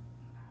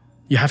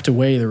to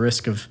weigh the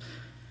risk of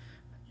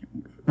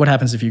what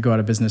happens if you go out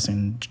of business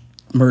and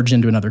merge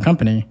into another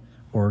company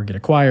or get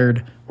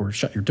acquired or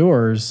shut your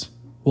doors.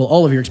 Well,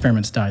 all of your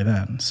experiments die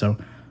then. So,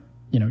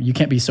 you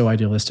can't be so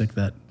idealistic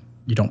that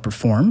you don't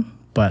perform,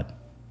 but,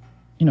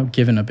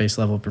 given a base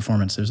level of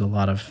performance, there's a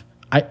lot of,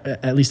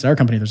 at least at our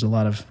company, there's a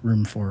lot of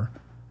room for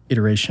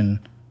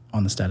iteration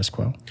on the status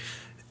quo.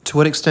 To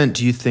what extent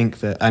do you think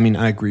that,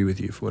 I agree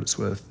with you for what it's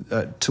worth.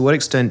 To what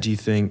extent do you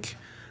think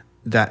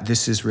that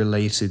this is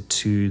related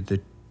to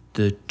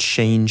the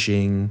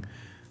changing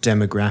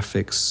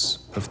demographics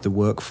of the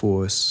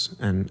workforce,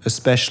 and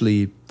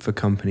especially for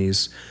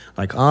companies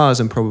like ours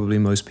and probably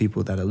most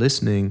people that are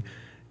listening,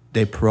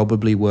 they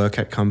probably work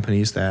at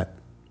companies that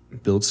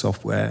build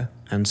software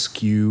and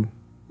skew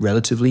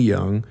relatively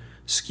young,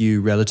 skew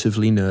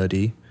relatively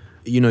nerdy.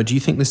 Do you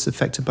think this is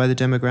affected by the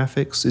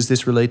demographics? Is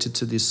this related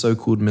to this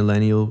so-called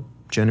millennial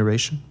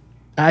generation?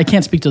 I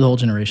can't speak to the whole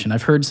generation.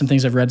 I've heard some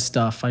things, I've read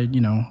stuff. I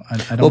don't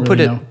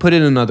really know. Put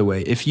it another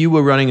way. If you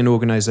were running an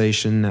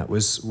organization that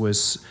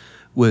was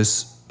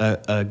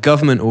a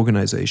government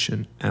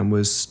organization and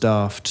was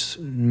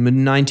staffed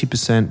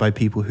 90% by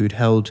people who'd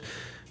held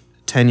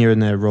tenure in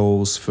their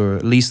roles for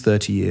at least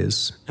 30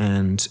 years,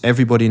 and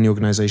everybody in the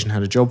organization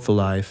had a job for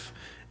life,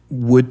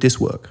 would this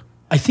work?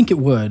 I think it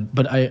would,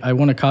 but I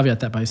want to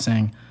caveat that by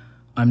saying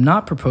I'm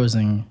not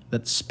proposing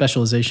that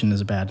specialization is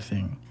a bad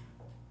thing.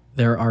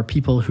 There are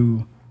people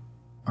who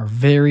are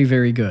very,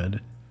 very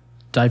good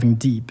diving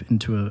deep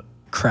into a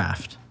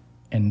craft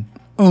and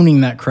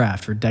owning that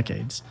craft for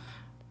decades.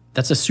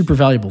 That's a super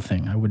valuable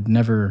thing. I would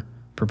never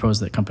propose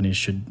that companies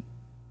should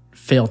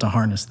fail to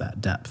harness that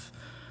depth.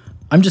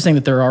 I'm just saying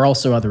that there are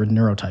also other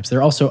neurotypes. There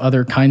are also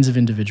other kinds of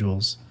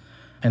individuals,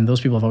 and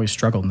those people have always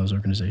struggled in those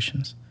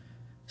organizations.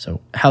 So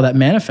how that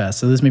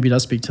manifests, so this maybe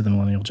does speak to the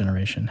millennial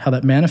generation, how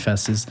that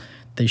manifests is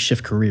they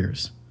shift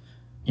careers.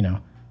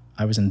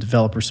 I was in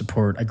developer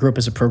support. I grew up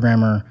as a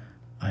programmer.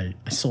 I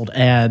sold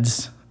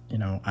ads.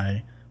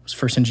 I was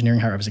first engineering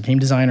hire. I was a game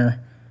designer.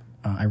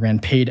 I ran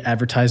paid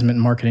advertisement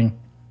and marketing,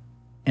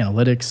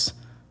 analytics,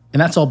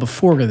 and that's all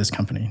before this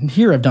company. And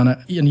here I've done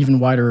an even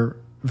wider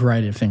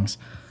variety of things.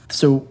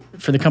 So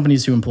for the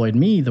companies who employed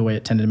me, the way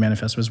it tended to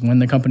manifest was when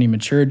the company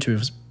matured to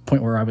a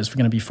point where I was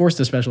going to be forced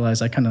to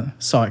specialize, I kind of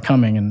saw it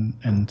coming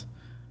and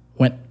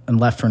went and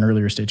left for an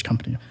earlier stage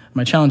company.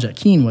 My challenge at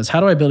Keen was,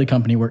 how do I build a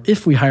company where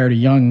if we hired a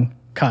young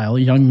Kyle, a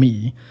young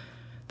me,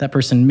 that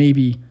person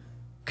maybe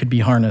could be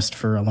harnessed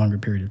for a longer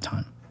period of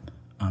time.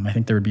 I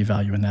think there would be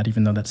value in that,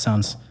 even though that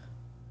sounds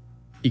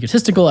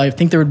egotistical. I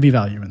think there would be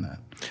value in that.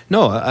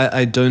 No,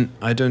 I don't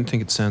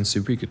think it sounds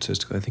super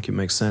egotistical. I think it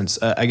makes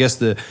sense. I guess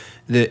the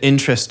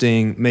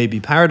interesting maybe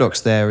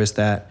paradox there is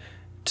that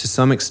to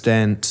some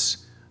extent,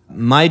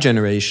 my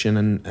generation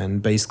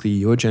and basically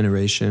your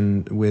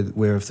generation,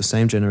 we're of the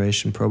same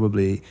generation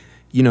probably.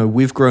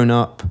 We've grown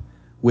up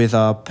with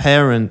our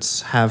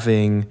parents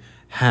having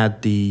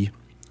had the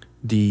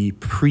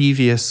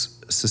previous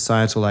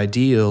societal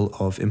ideal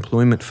of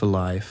employment for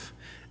life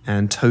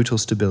and total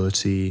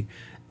stability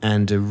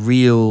and a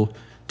real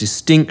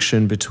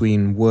distinction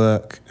between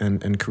work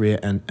and career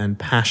and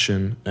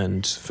passion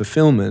and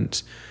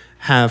fulfillment,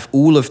 have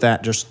all of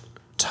that just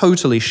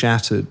totally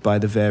shattered by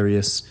the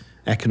various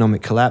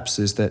economic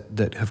collapses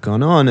that have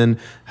gone on and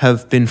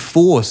have been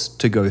forced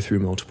to go through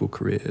multiple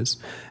careers.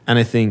 And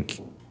I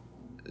think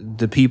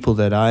the people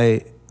that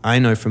I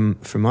know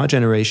from our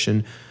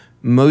generation,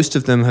 most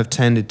of them have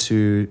tended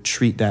to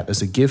treat that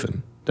as a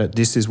given, that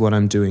this is what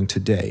I'm doing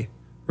today,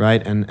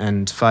 right?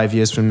 And 5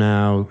 years from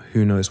now,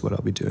 who knows what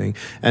I'll be doing.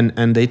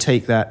 And they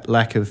take that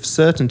lack of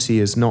certainty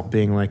as not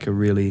being like a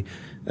really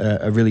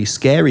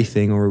scary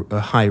thing or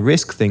a high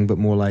risk thing, but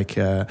more like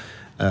a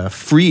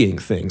freeing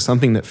thing,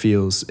 something that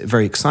feels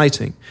very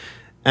exciting.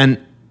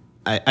 And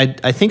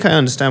I think I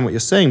understand what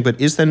you're saying,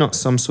 but is there not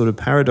some sort of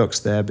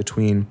paradox there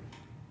between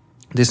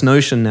this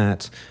notion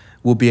that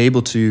we'll be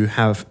able to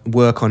have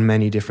work on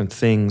many different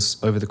things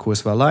over the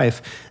course of our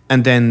life,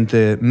 and then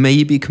the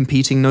maybe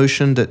competing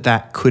notion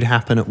that could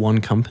happen at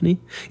one company?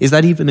 Is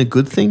that even a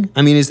good thing?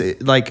 I mean, is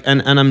it like,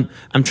 and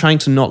I'm trying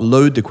to not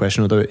load the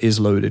question, although it is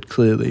loaded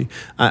clearly.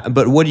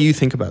 But what do you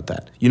think about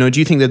that? Do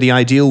you think that the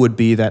ideal would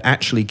be that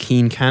actually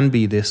Keen can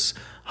be this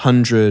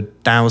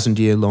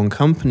 100,000-year-long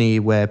company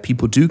where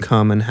people do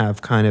come and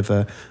have kind of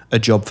a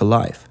job for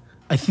life?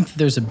 I think that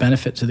there's a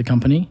benefit to the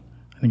company.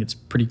 I think it's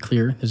pretty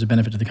clear there's a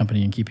benefit to the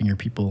company in keeping your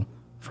people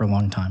for a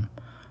long time.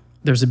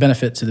 There's a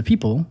benefit to the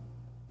people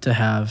to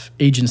have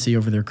agency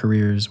over their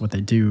careers, what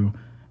they do,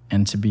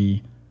 and to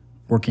be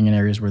working in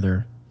areas where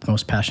they're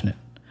most passionate.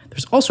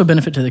 There's also a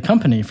benefit to the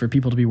company for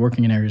people to be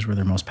working in areas where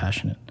they're most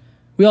passionate.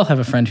 We all have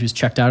a friend who's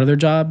checked out of their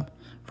job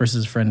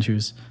versus a friend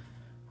who's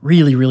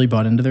really, really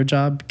bought into their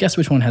job. Guess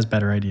which one has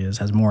better ideas,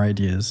 has more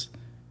ideas,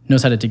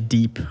 knows how to dig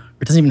deep,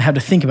 or doesn't even have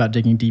to think about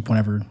digging deep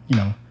whenever,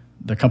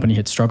 the company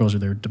hits struggles or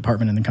their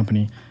department in the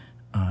company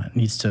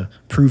needs to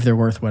prove their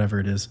worth, whatever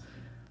it is.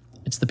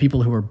 It's the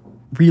people who are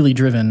really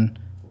driven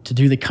to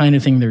do the kind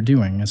of thing they're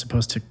doing as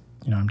opposed to,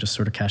 I'm just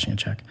sort of cashing a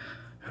check,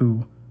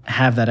 who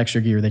have that extra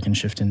gear they can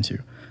shift into.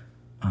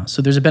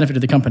 So there's a benefit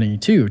to the company,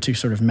 too, to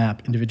sort of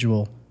map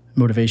individual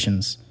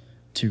motivations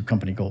to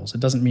company goals. It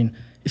doesn't mean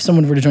if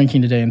someone were to join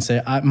Keen today and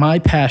say, my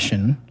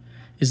passion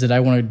is that I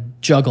want to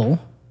juggle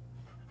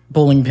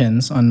bowling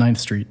pins on 9th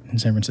Street in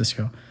San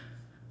Francisco.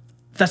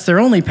 That's their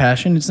only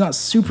passion. It's not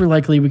super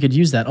likely we could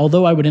use that,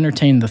 although I would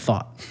entertain the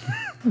thought.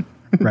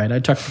 Right?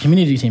 I'd talk to the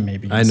community team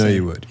maybe. I know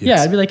you would. Yes.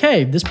 Yeah, I'd be like,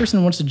 hey, this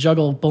person wants to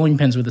juggle bowling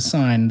pins with a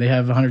sign. They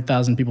have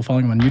 100,000 people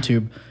following them on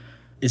YouTube.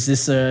 Is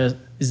this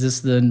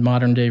the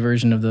modern day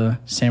version of the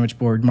sandwich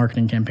board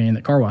marketing campaign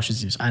that car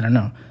washes use? I don't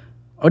know.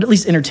 I would at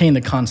least entertain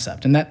the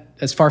concept. And that,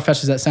 as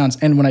far-fetched as that sounds,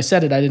 and when I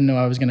said it, I didn't know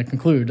I was going to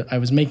conclude. I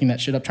was making that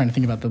shit up trying to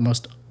think about the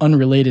most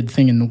unrelated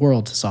thing in the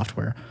world to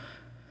software.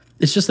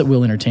 It's just that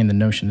we'll entertain the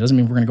notion. It doesn't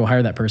mean we're going to go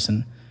hire that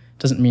person. It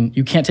doesn't mean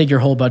you can't take your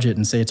whole budget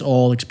and say it's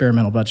all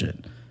experimental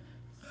budget.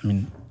 I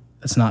mean,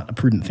 that's not a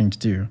prudent thing to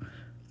do.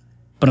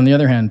 But on the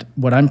other hand,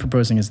 what I'm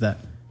proposing is that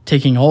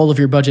taking all of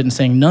your budget and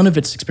saying none of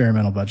it's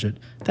experimental budget,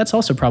 that's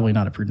also probably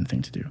not a prudent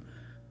thing to do.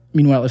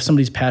 Meanwhile, if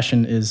somebody's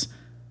passion is,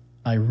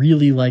 I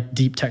really like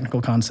deep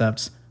technical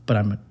concepts, but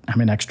I'm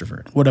an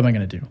extrovert, what am I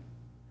going to do?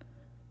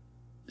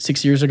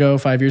 6 years ago,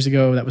 5 years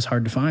ago, that was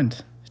hard to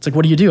find. It's like,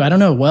 what do you do? I don't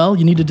know. Well,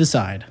 you need to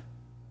decide.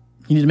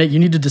 You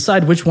need to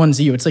decide which one's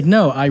you. It's like,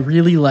 no, I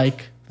really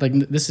like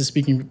this is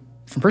speaking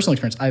from personal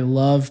experience. I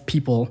love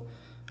people.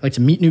 I like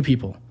to meet new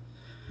people.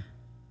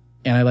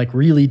 And I like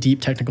really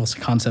deep technical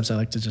concepts. I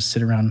like to just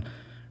sit around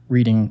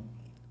reading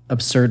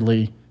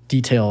absurdly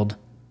detailed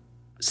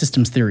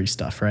systems theory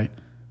stuff, right?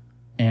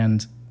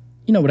 And,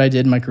 what I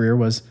did in my career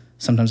was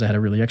sometimes I had a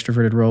really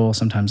extroverted role.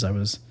 Sometimes I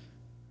was,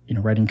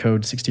 writing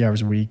code 60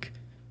 hours a week.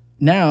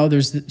 Now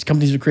there's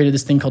companies that have created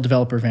this thing called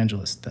developer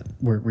evangelist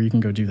where you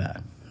can go do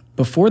that.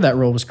 Before that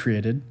role was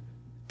created,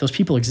 those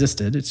people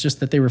existed. It's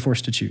just that they were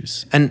forced to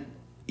choose. And,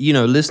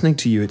 listening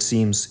to you, it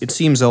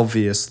seems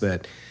obvious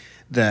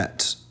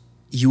that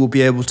you will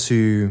be able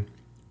to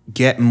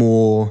get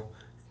more,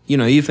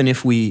 even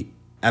if we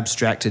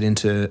abstract it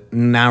into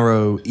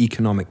narrow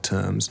economic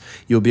terms,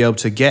 you'll be able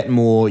to get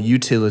more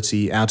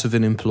utility out of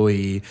an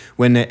employee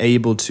when they're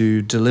able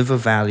to deliver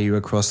value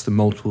across the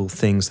multiple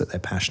things that they're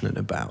passionate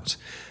about.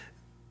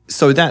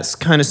 So that's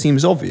kind of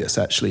seems obvious,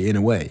 actually, in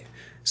a way.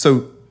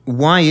 So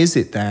why is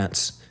it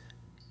that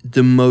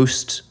the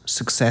most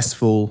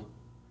successful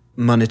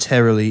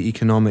monetarily,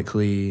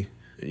 economically,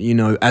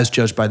 as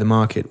judged by the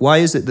market, why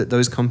is it that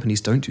those companies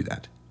don't do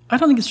that? I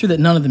don't think it's true that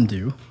none of them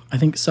do. I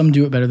think some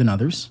do it better than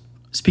others.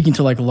 Speaking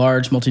to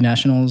large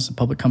multinationals,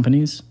 public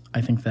companies, I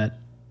think that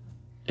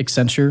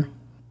Accenture,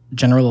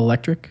 General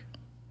Electric,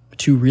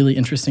 two really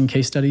interesting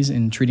case studies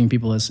in treating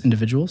people as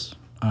individuals.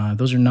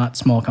 Those are not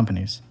small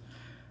companies.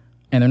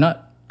 And they're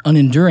not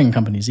unenduring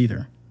companies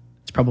either.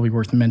 It's probably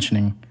worth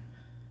mentioning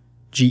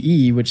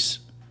GE, which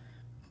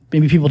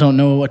maybe people don't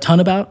know a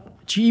ton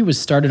about. GE was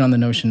started on the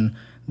notion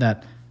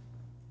that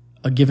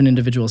a given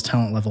individual's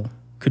talent level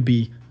could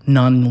be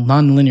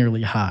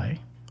non-linearly high.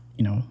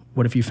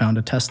 What if you found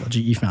a Tesla?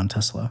 GE found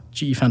Tesla.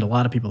 GE found a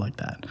lot of people like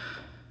that.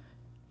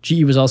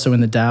 GE was also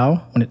in the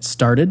Dow when it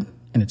started,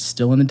 and it's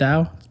still in the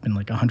Dow. It's been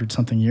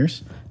 100-something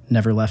years.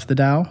 Never left the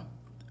Dow.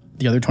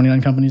 The other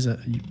 29 companies that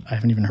I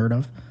haven't even heard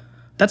of.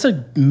 That's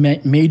a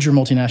major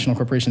multinational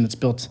corporation that's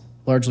built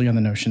largely on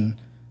the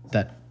notion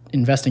that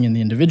investing in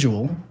the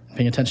individual,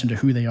 paying attention to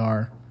who they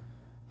are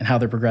and how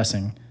they're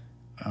progressing,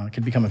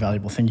 could become a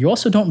valuable thing. You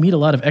also don't meet a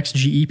lot of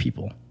ex-GE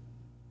people.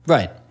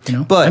 Right.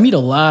 But I meet a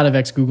lot of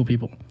ex-Google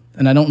people.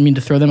 And I don't mean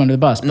to throw them under the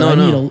bus, but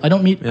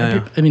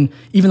I mean,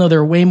 even though there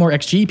are way more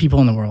ex-GE people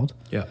in the world,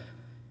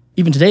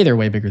 even today they're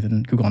way bigger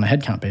than Google on a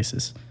headcount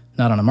basis,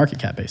 not on a market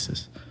cap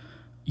basis.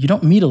 You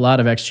don't meet a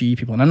lot of ex-GE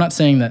people. And I'm not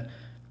saying that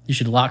you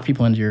should lock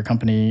people into your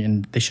company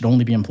and they should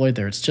only be employed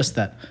there. It's just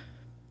that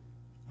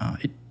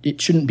it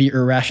shouldn't be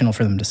irrational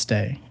for them to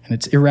stay. And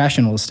it's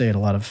irrational to stay at a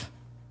lot of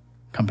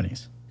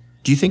companies.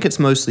 Do you think it's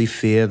mostly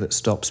fear that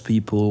stops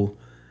people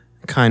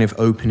kind of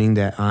opening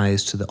their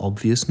eyes to the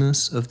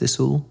obviousness of this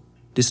all?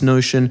 This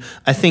notion,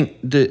 I think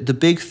the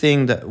big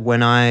thing that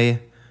when I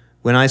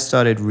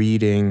started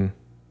reading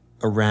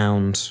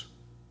around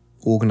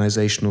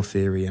organizational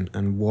theory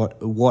and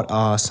what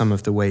are some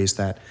of the ways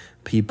that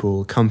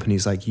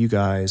companies like you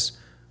guys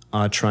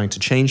are trying to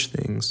change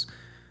things,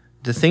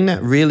 the thing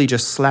that really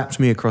just slapped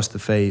me across the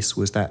face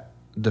was that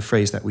the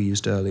phrase that we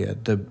used earlier,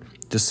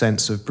 the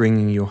sense of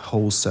bringing your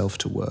whole self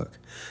to work.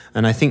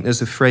 And I think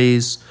there's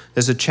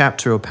a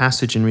chapter or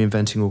passage in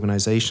Reinventing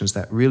Organizations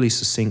that really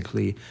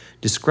succinctly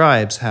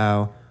describes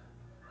how,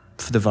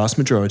 for the vast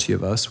majority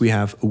of us, we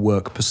have a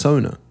work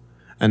persona.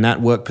 And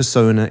that work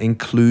persona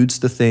includes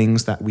the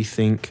things that we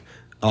think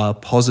are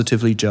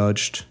positively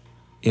judged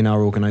in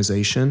our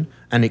organization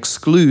and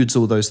excludes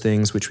all those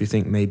things which we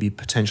think may be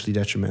potentially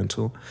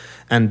detrimental.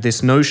 And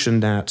this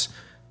notion that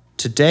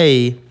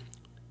today,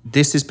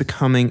 this is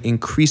becoming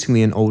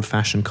increasingly an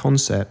old-fashioned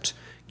concept,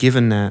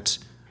 given that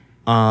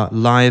our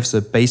lives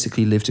are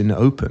basically lived in the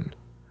open.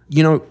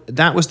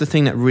 That was the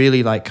thing that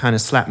really kind of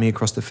slapped me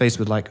across the face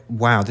with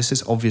wow, this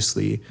is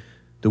obviously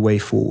the way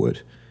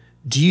forward.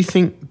 Do you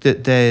think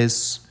that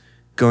there's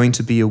going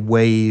to be a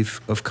wave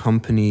of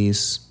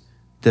companies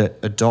that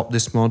adopt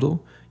this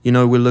model?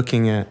 We're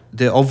looking at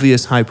the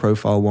obvious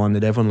high-profile one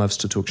that everyone loves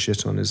to talk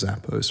shit on is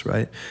Zappos,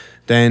 right?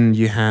 Then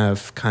you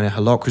have kind of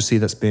holacracy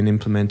that's been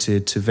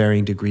implemented to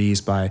varying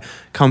degrees by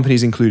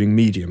companies, including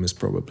Medium is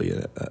probably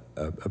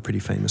a pretty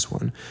famous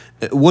one.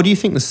 What do you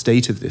think the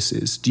state of this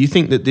is? Do you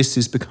think that this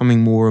is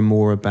becoming more and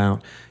more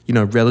about,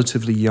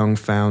 relatively young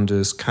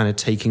founders kind of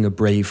taking a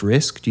brave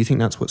risk? Do you think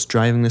that's what's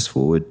driving this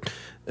forward?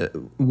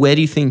 Where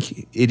do you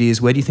think it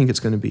is? Where do you think it's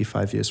going to be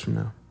 5 years from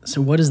now?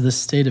 So what is the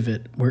state of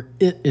it where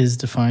it is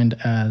defined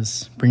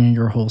as bringing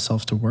your whole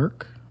self to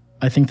work?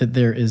 I think that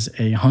there is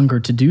a hunger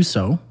to do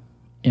so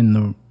in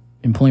the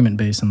employment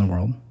base in the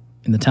world,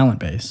 in the talent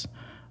base.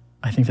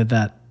 I think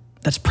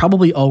that's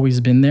probably always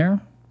been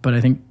there, but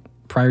I think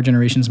prior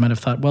generations might have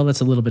thought, well,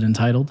 that's a little bit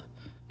entitled.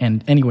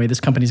 And anyway, this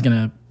company's going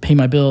to pay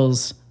my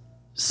bills.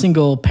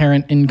 Single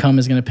parent income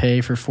is going to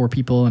pay for 4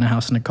 people in a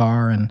house and a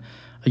car, and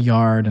a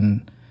yard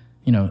and,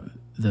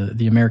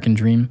 the American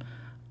dream,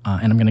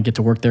 and I'm going to get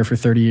to work there for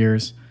 30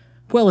 years.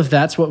 Well, if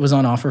that's what was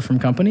on offer from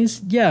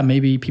companies, yeah,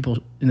 maybe people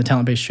in the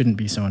talent base shouldn't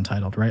be so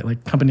entitled, right?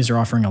 Like companies are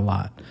offering a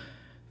lot.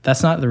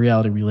 That's not the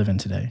reality we live in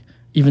today.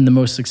 Even the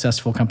most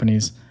successful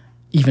companies,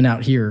 even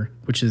out here,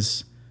 which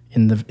is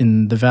in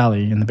the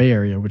Valley, in the Bay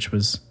Area, which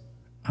was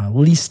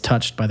least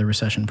touched by the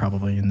recession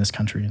probably in this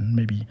country and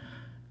maybe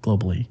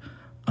globally.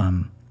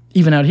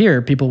 Even out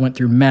here, people went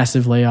through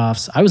massive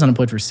layoffs. I was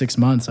unemployed for 6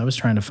 months. I was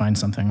trying to find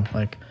something.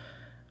 Like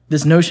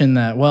this notion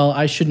that, well,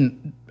 I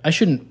shouldn't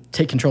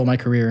take control of my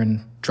career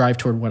and drive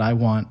toward what I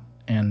want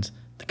and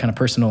the kind of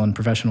personal and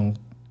professional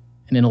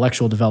and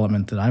intellectual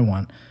development that I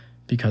want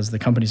because the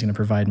company's going to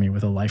provide me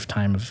with a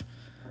lifetime of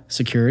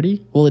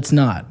security. Well, it's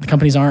not. The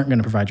companies aren't going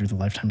to provide you with a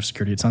lifetime of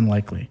security. It's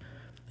unlikely.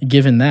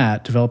 Given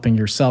that, developing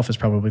yourself is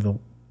probably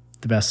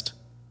the best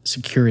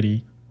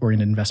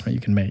security-oriented investment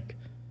you can make.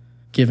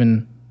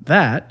 Given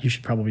that, you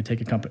should probably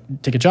take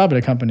a job at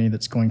a company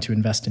that's going to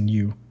invest in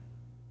you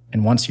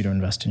and wants you to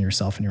invest in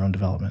yourself and your own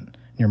development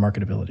and your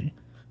marketability.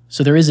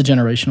 So there is a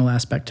generational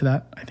aspect to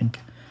that, I think.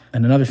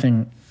 And another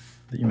thing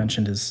that you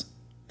mentioned is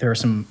there are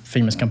some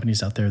famous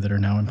companies out there that are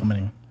now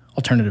implementing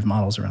alternative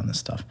models around this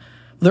stuff.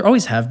 There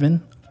always have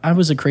been. I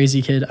was a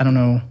crazy kid. I don't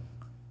know.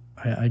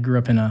 I grew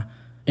up in a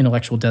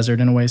intellectual desert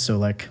in a way,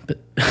 so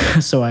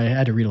I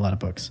had to read a lot of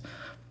books.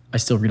 I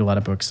still read a lot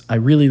of books. I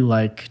really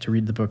like to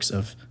read the books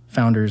of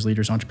founders,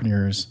 leaders,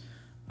 entrepreneurs,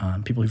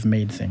 people who've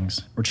made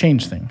things or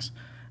changed things,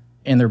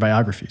 and their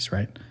biographies,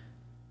 right?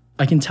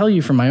 I can tell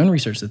you from my own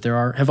research that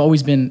there have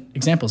always been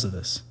examples of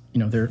this.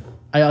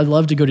 I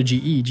love to go to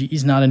GE.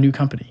 GE's not a new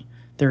company.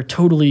 They're a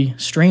totally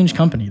strange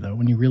company, though,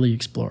 when you really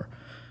explore.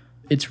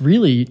 It's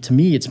really, to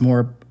me, it's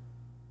more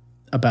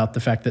about the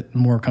fact that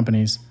more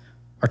companies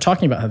are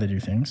talking about how they do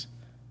things.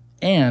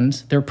 And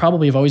there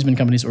probably have always been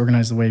companies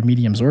organized the way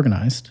Medium's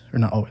organized, or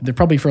not always. There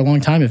probably for a long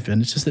time have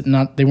been. It's just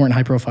that they weren't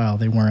high profile.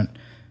 They weren't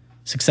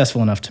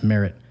successful enough to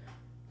merit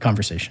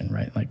conversation,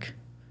 right? Like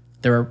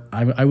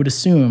I would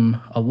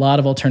assume a lot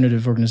of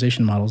alternative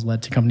organization models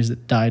led to companies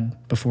that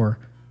died before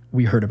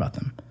we heard about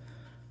them.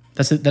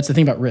 That's the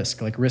thing about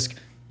risk. Like risk,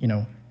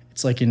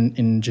 it's like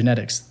in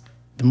genetics.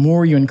 The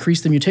more you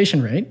increase the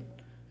mutation rate,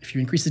 if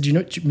you increase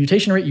the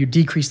mutation rate, you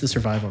decrease the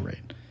survival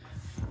rate.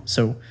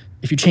 So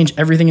if you change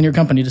everything in your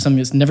company to something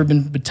that's never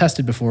been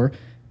tested before,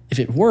 if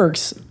it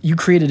works, you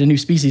created a new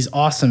species,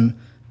 awesome.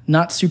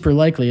 Not super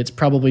likely. It's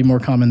probably more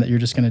common that you're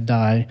just going to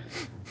die,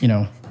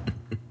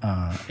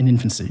 in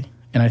infancy.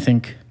 And I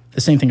think the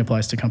same thing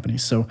applies to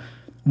companies. So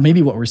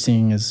maybe what we're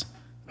seeing is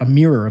a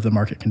mirror of the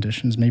market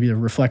conditions, maybe a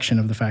reflection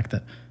of the fact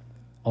that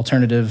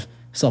alternative,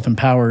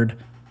 self-empowered,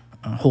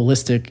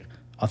 holistic,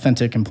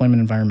 authentic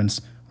employment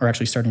environments are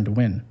actually starting to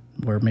win,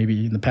 where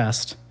maybe in the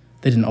past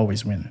they didn't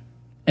always win.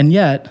 And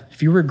yet,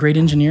 if you were a great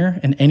engineer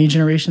in any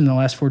generation in the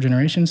last 4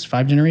 generations,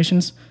 5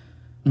 generations,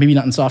 maybe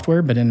not in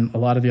software, but in a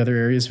lot of the other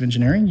areas of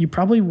engineering, you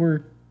probably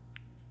were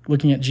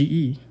looking at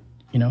GE.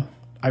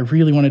 I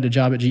really wanted a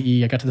job at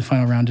GE. I got to the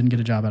final round, didn't get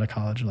a job out of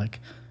college. Like,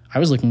 I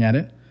was looking at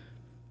it.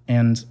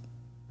 And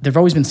there have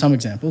always been some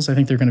examples. I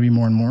think there are going to be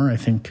more and more. I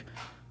think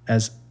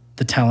as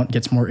the talent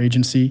gets more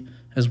agency,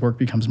 as work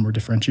becomes more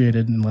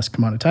differentiated and less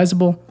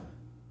commoditizable,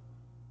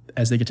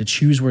 as they get to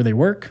choose where they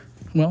work,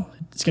 well,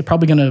 it's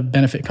probably going to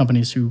benefit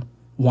companies who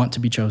want to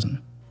be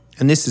chosen.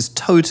 And this is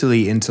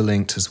totally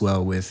interlinked as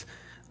well with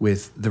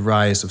the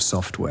rise of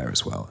software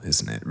as well,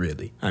 isn't it,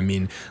 really? I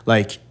mean,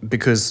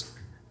 because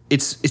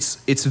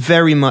it's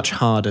very much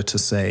harder to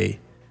say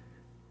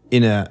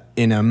in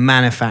a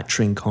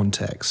manufacturing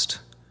context,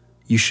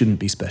 you shouldn't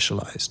be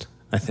specialized,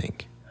 I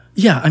think.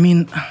 Yeah, I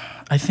mean,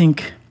 I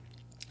think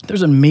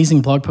there's an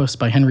amazing blog post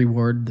by Henry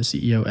Ward, the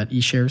CEO at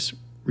eShares,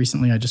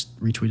 recently. I just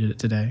retweeted it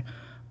today.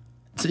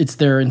 It's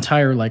their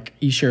entire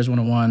eShares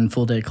 101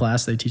 full day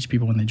class they teach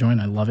people when they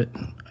join. I love it.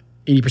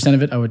 80%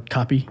 of it I would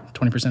copy,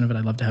 20% of it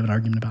I'd love to have an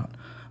argument about.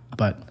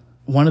 But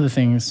one of the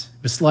things,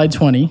 with slide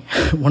 20,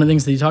 one of the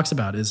things that he talks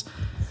about is,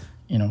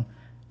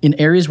 in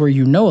areas where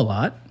you know a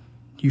lot,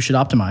 you should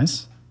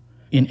optimize.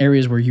 In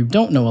areas where you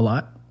don't know a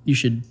lot, you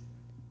should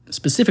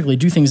specifically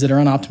do things that are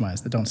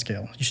unoptimized, that don't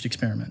scale. You should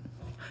experiment.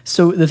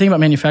 So the thing about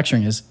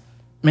manufacturing is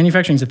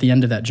at the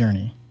end of that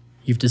journey.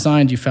 You've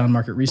designed, you've found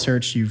market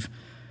research, you've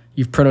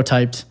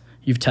prototyped,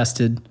 you've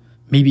tested.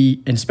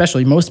 Maybe, and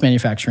especially most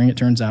manufacturing, it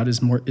turns out, is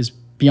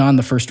beyond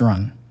the first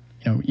run.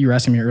 You were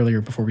asking me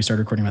earlier before we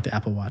started recording about the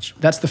Apple Watch.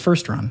 That's the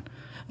first run.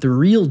 The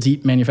real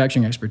deep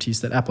manufacturing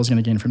expertise that Apple's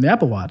going to gain from the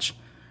Apple Watch,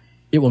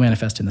 it will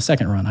manifest in the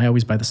second run. I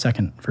always buy the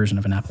second version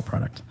of an Apple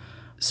product.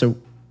 So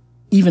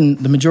even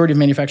the majority of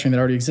manufacturing that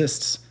already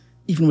exists,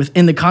 even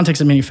within the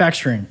context of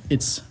manufacturing,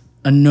 it's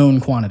a known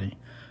quantity.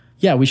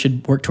 Yeah, we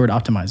should work toward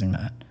optimizing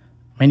that.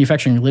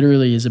 Manufacturing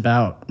literally is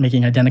about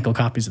making identical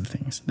copies of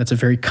things. That's a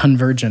very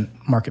convergent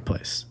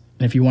marketplace.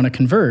 And if you want to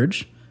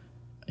converge,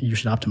 you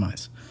should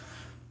optimize.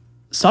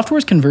 Software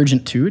is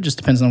convergent too. It just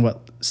depends on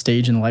what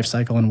stage in the life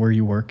cycle and where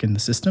you work in the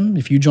system.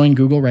 If you join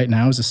Google right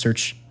now as a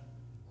search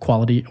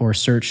quality or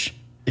search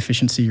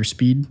efficiency or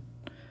speed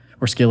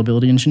or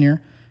scalability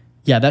engineer,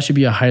 yeah, that should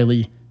be a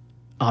highly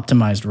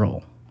optimized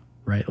role,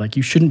 right? Like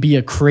you shouldn't be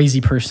a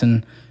crazy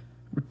person,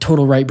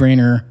 total right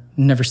brainer,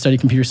 never study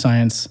computer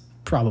science,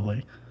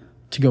 probably,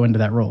 to go into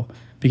that role.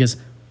 Because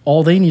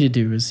all they need to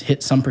do is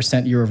hit some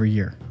percent year over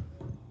year.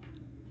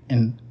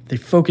 And they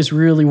focus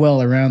really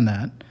well around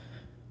that,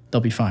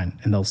 they'll be fine.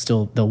 And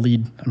they'll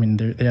lead. I mean,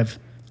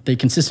 they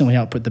consistently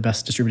output the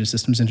best distributed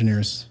systems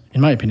engineers,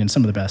 in my opinion,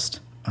 some of the best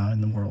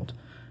in the world.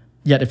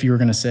 Yet if you were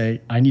going to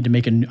say, I'm going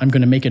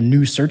to make a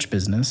new search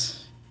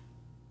business,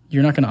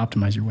 you're not going to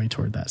optimize your way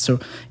toward that. So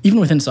even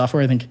within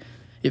software, I think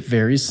it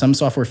varies. Some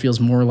software feels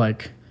more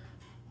like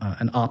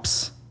an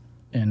ops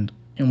and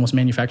almost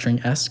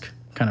manufacturing-esque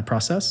kind of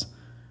process.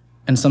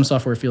 And some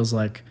software feels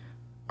like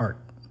art.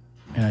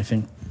 And I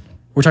think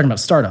we're talking about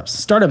startups.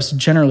 Startups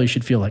generally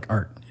should feel like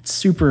art. It's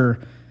super,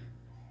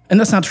 and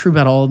that's not true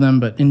about all of them,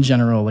 but in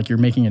general, like you're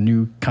making a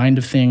new kind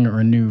of thing or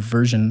a new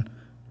version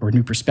or a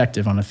new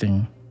perspective on a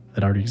thing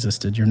that already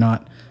existed. You're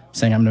not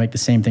saying, I'm going to make the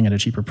same thing at a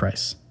cheaper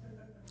price.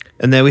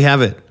 And there we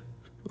have it.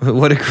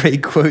 What a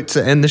great quote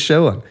to end the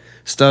show on.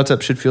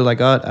 Startups should feel like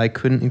art. I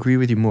couldn't agree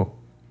with you more.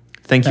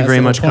 Thank you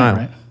very much, Kyle.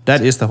 Right?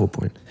 That is the whole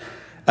point.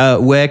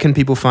 Where can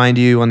people find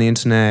you on the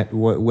internet?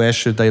 Where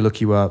should they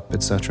look you up,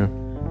 etc.?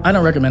 I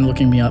don't recommend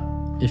looking me up.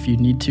 If you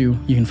need to,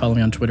 you can follow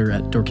me on Twitter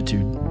at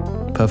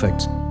Dorkitude.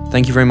 Perfect.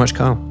 Thank you very much,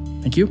 Kyle.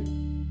 Thank you.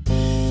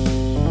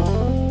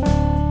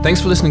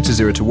 Thanks for listening to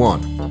 0 to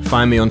 1.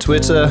 Find me on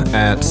Twitter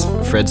at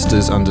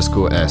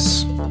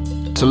Fredsters_S.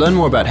 To learn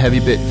more about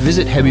HeavyBit,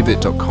 visit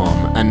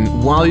heavybit.com,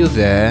 and while you're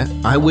there,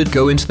 I would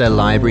go into their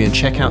library and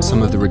check out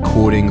some of the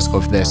recordings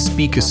of their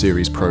Speaker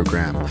Series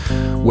program,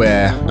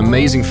 where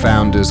amazing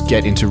founders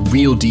get into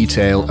real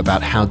detail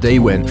about how they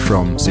went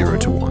from 0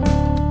 to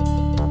 1.